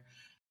 How's life?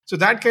 So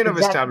that kind of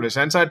Exactly. established.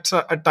 And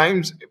so at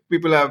times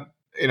people have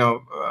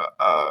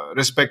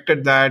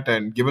respected that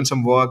and given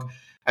some work,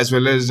 as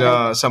well as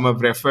Correct. some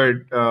have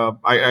referred.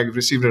 I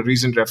received a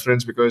recent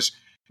reference because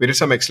we did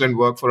some excellent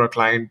work for a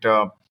client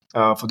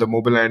for the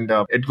mobile, and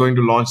it's going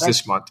to launch Right.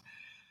 this month.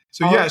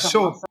 So yeah, Awesome.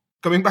 so Awesome.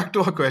 coming back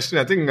to our question,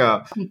 I think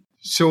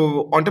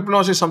So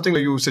entrepreneurship is something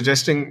that you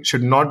suggesting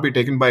should not be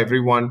taken by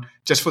everyone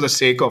just for the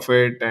sake of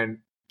it and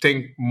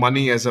think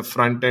money as a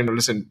front end.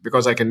 Listen,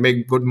 because I can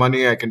make good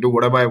money, I can do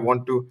whatever I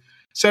want to.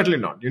 Certainly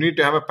not. You need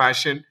to have a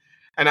passion.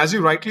 And as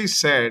you rightly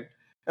said,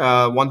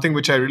 one thing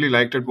which I really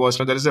liked it was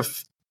there is a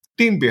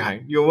team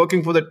behind. You're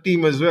working for the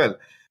team as well.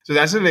 So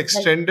that's an Right,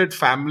 extended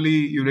family.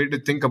 You need to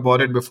think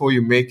about it before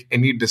you make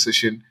any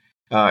decision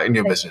in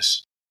your right,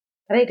 business.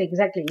 right.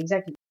 Exactly,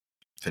 exactly.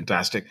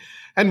 Fantastic.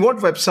 And what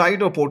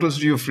website or portals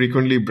do you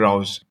frequently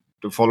browse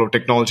to follow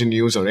technology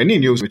news or any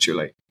news which you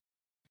like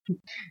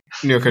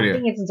in your I think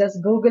career? it's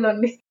just Google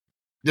only.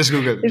 Just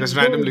Google, It's just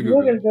randomly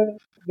Google. Google.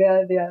 They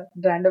are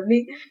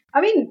randomly.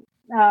 I mean,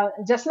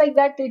 just like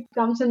that, it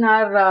comes in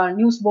our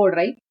news board,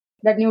 right?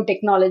 That new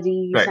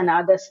technologies Right. and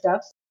other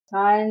stuff.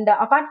 And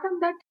apart from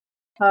that,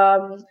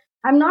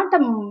 I'm not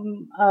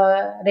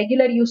a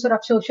regular user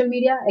of social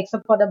media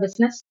except for the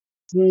business.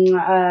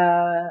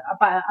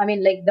 I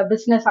mean, like the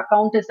business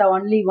account is the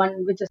only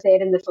one which is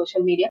there in the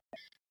social media,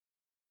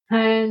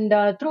 and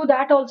through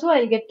that also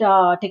I get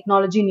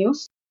technology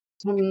news,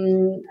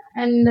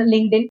 and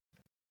LinkedIn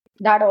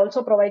that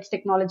also provides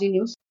technology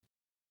news.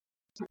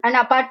 And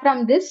apart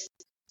from this,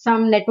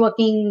 some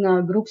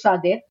networking groups are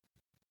there.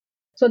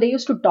 So they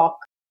used to talk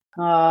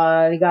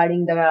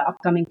regarding the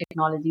upcoming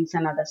technologies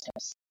and other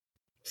stuff.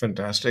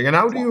 Fantastic. And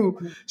how do Yeah.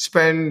 you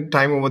spend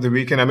time over the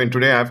weekend? I mean,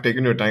 today I've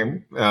taken your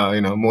time,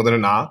 more than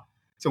an hour.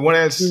 So what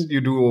else Mm.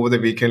 you do over the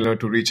weekend,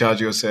 to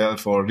recharge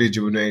yourself or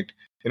rejuvenate,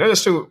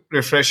 just to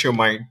refresh your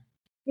mind?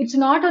 It's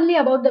not only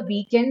about the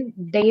weekend.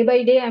 Day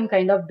by day, I'm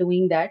kind of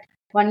doing that.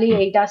 Only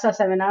Hmm. 8 hours or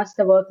 7 hours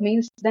the work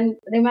means. Then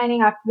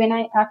remaining when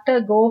I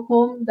after go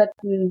home, that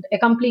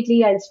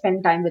completely I'll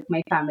spend time with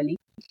my family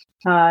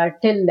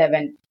till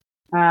 11,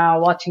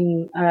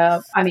 watching.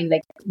 I mean,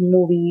 like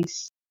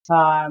movies,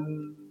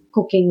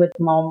 cooking with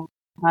mom,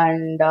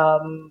 and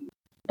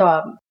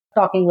ta-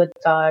 talking with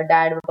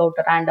dad about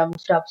random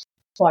stuff,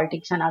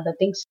 politics and other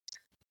things.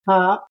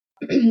 Uh,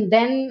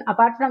 then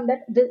apart from that,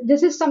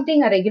 this is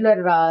something a regular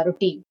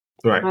routine,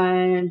 Right.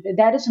 and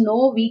there is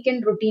no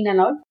weekend routine and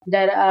all.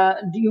 There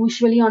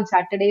usually on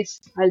Saturdays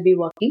I'll be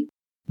working,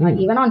 Hmm.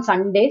 even on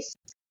Sundays.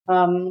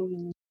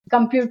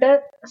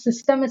 Computer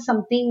system is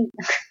something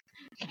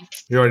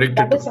You're addicted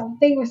that is to.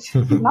 something which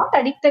not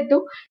addicted to.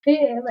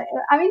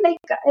 I mean, like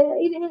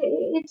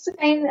it's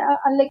kind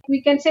like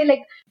we can say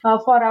like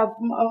for a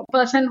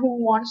person who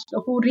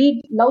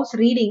loves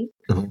reading,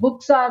 Mhm.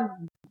 books are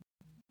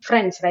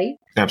friends, right?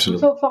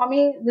 Absolutely. So for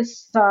me, this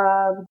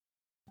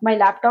my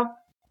laptop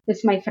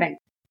is my friend.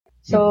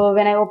 Mhm. So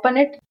when I open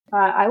it,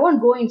 I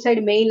won't go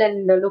inside mail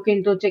and look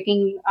into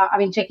checking. I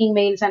mean, checking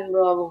mails and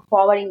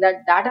forwarding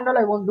that and all.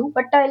 I won't do.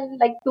 But I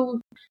like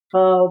to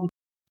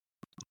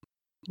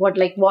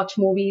like watch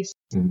movies,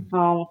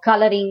 Mhm.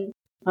 coloring,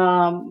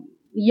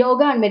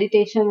 yoga and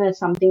meditation is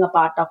something a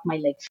part of my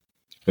life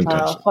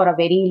Fantastic. for a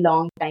very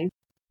long time.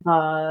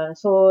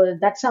 So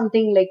that's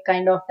something like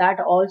kind of that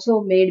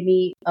also made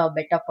me a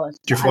better person.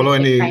 Do you I mean, follow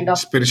like kind any of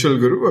spiritual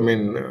guru? I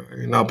mean,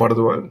 in our part of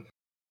the world?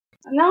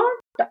 not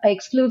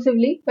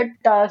exclusively, but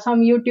some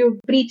YouTube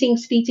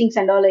preachings, teachings,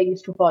 and all I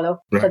used to follow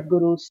Right.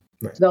 Sadgurus,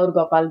 Right. Gaur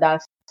Gopal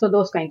Das, so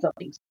those kinds of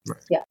things. Right.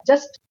 Yeah,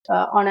 just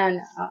on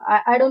an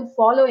I don't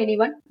follow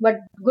anyone, but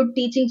good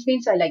teachings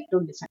means I like to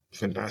listen.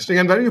 Fantastic.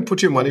 And where do you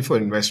put your Yeah. money for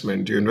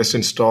investment? Do you invest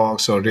in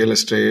stocks or real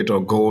estate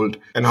or gold?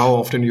 And how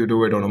often you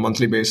do it on a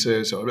monthly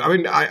basis? Or I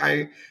mean,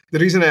 the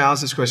reason I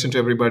ask this question to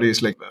everybody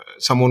is like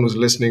someone who's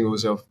listening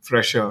who's a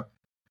fresher.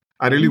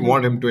 I really Mhm.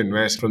 want him to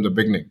invest from the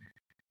beginning.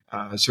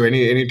 So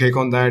any take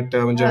on that,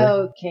 Manjari?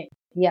 Okay.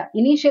 Yeah.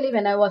 Initially,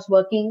 when I was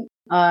working,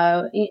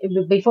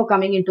 before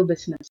coming into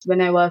business,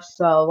 when I was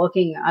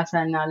working as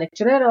an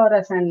lecturer or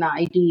as an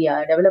IT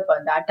developer,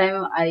 that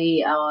time I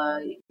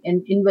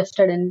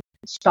invested in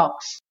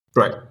stocks.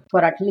 Right.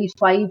 For at least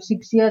 5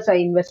 6 years, I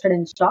invested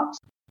in stocks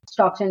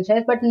and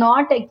shares, but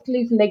not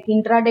actually like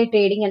intraday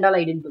trading and all.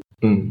 I didn't do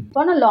Mm.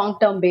 on a long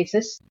term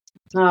basis.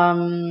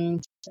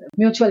 Um,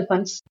 Mutual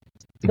funds,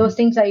 those Mhm.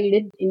 things I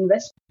did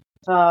invest.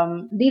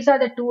 These are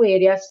the two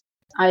areas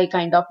I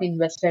kind of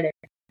invested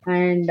in,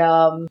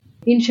 and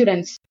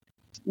insurance,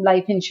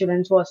 life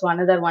insurance was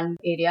another one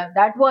area.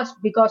 That was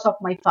because of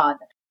my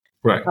father.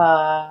 Right.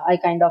 I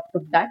kind of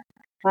took that.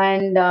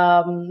 And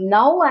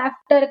now,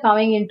 after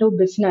coming into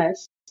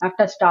business,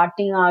 after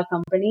starting our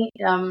company,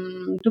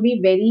 to be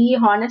very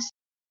honest,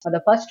 for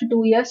the first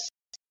 2 years,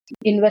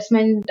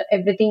 investment,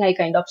 everything I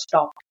kind of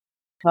stopped.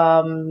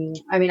 I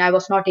mean, I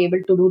was not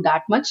able to do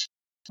that much.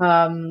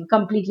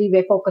 Completely,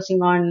 we're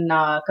focusing on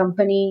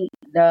company,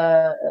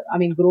 I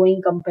mean,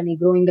 growing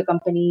the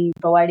company,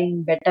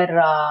 providing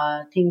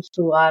better things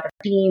to our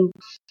team.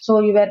 So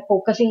we were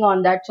focusing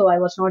on that. So I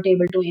was not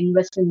able to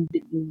invest in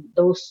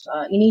those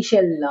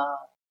initial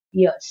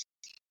years.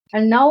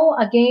 And now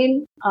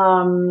again,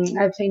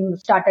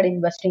 started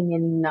investing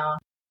in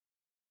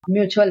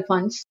mutual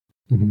funds.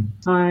 Mhm.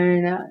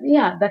 And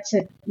yeah, that's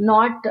it.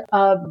 Not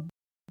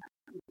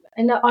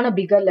on a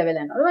bigger level,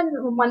 and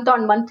all. Month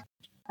on month,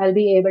 I'll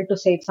be able to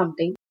save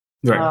something.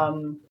 Right.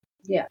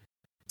 Yeah.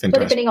 So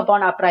depending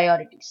upon our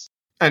priorities.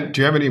 And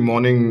do you have any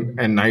morning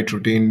and night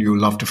routine you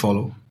love to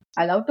follow?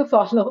 I love to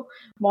follow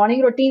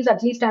morning routines.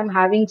 At least I'm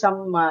having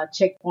some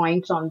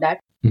checkpoints on that.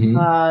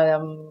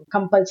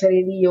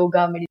 Compulsorily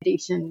yoga,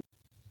 meditation,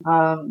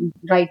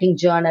 writing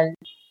journal,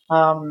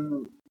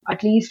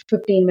 at least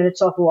 15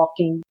 minutes of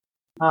walking.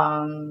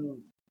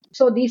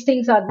 So these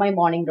things are my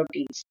morning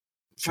routines.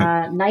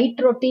 Night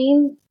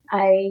routine,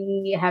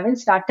 I haven't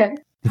started.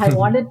 I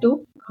wanted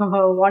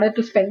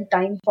to spend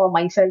time for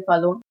myself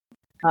alone,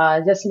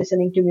 just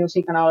listening to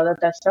music and all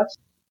that stuff.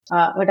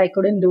 But I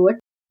couldn't do it.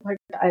 But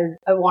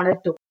I wanted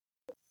to.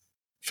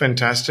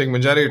 Fantastic,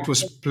 Manjari. It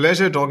was a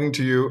pleasure talking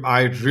to you.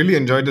 I really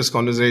enjoyed this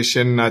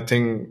conversation. I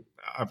think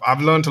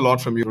I've learned a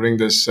lot from you during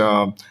this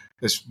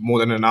more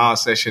than an hour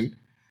session.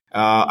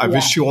 I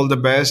wish you all the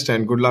best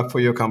and good luck for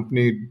your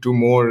company. Do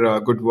more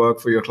good work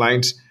for your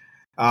clients.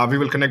 We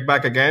will connect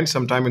back again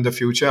sometime in the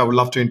future. I would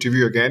love to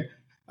interview you again.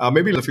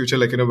 Maybe in the future,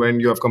 when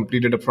you have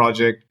completed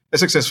a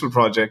successful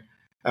project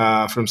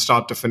from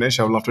start to finish.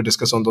 I would love to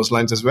discuss on those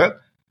lines as well.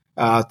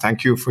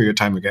 Thank you for your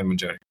time again,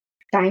 Manjari.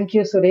 Thank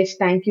you, Suresh.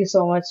 Thank you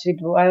so much,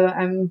 Vidhu.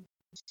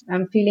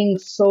 I'm feeling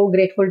so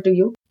grateful to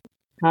you,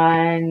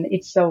 and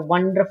it's a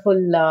wonderful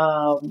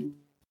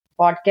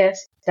podcast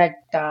that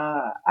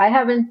I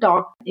haven't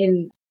talked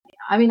in.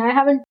 I mean, I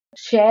haven't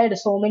shared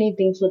so many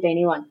things with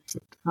anyone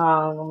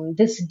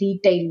this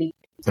detailedly.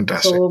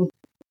 Fantastic. So,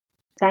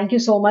 thank you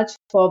so much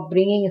for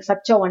bringing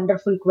such a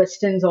wonderful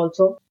questions.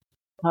 Also,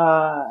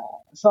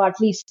 so at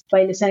least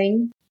by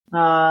listening,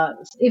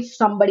 if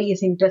somebody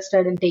is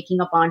interested in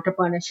taking up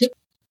entrepreneurship,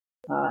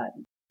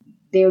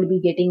 they would be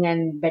getting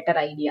a better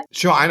idea.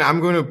 Sure, and I'm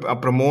going to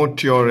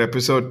promote your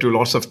episode to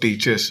lots of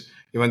teachers.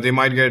 Even they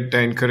might get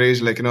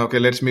encouraged, okay,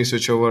 let me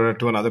switch over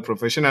to another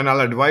profession, and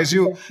I'll advise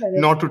you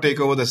not to take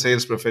over the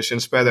sales profession.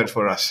 Spare that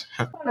for us.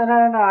 No.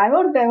 I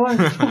won't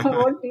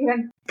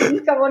even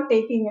think about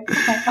taking it.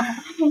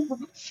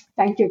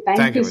 Thank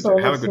you so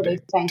much. Have a good day.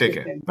 Take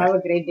care. Have a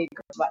great day.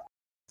 Bye.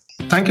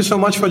 Thank you so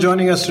much for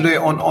joining us today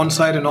on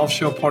Onsite and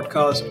Offshore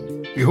podcast.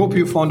 We hope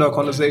you found our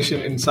conversation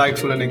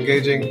insightful and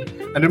engaging.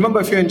 And remember,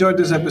 if you enjoyed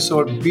this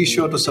episode, be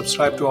sure to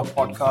subscribe to our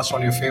podcast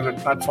on your favorite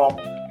platform.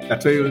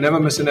 That way you'll never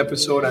miss an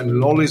episode and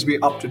will always be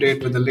up to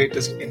date with the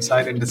latest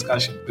insight and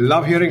discussion. We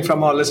love hearing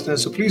from our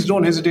listeners, so please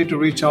don't hesitate to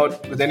reach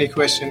out with any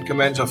question,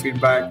 comments, or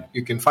feedback.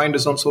 You can find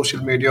us on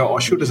social media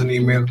or shoot us an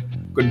email.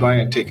 Goodbye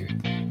and take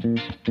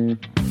care.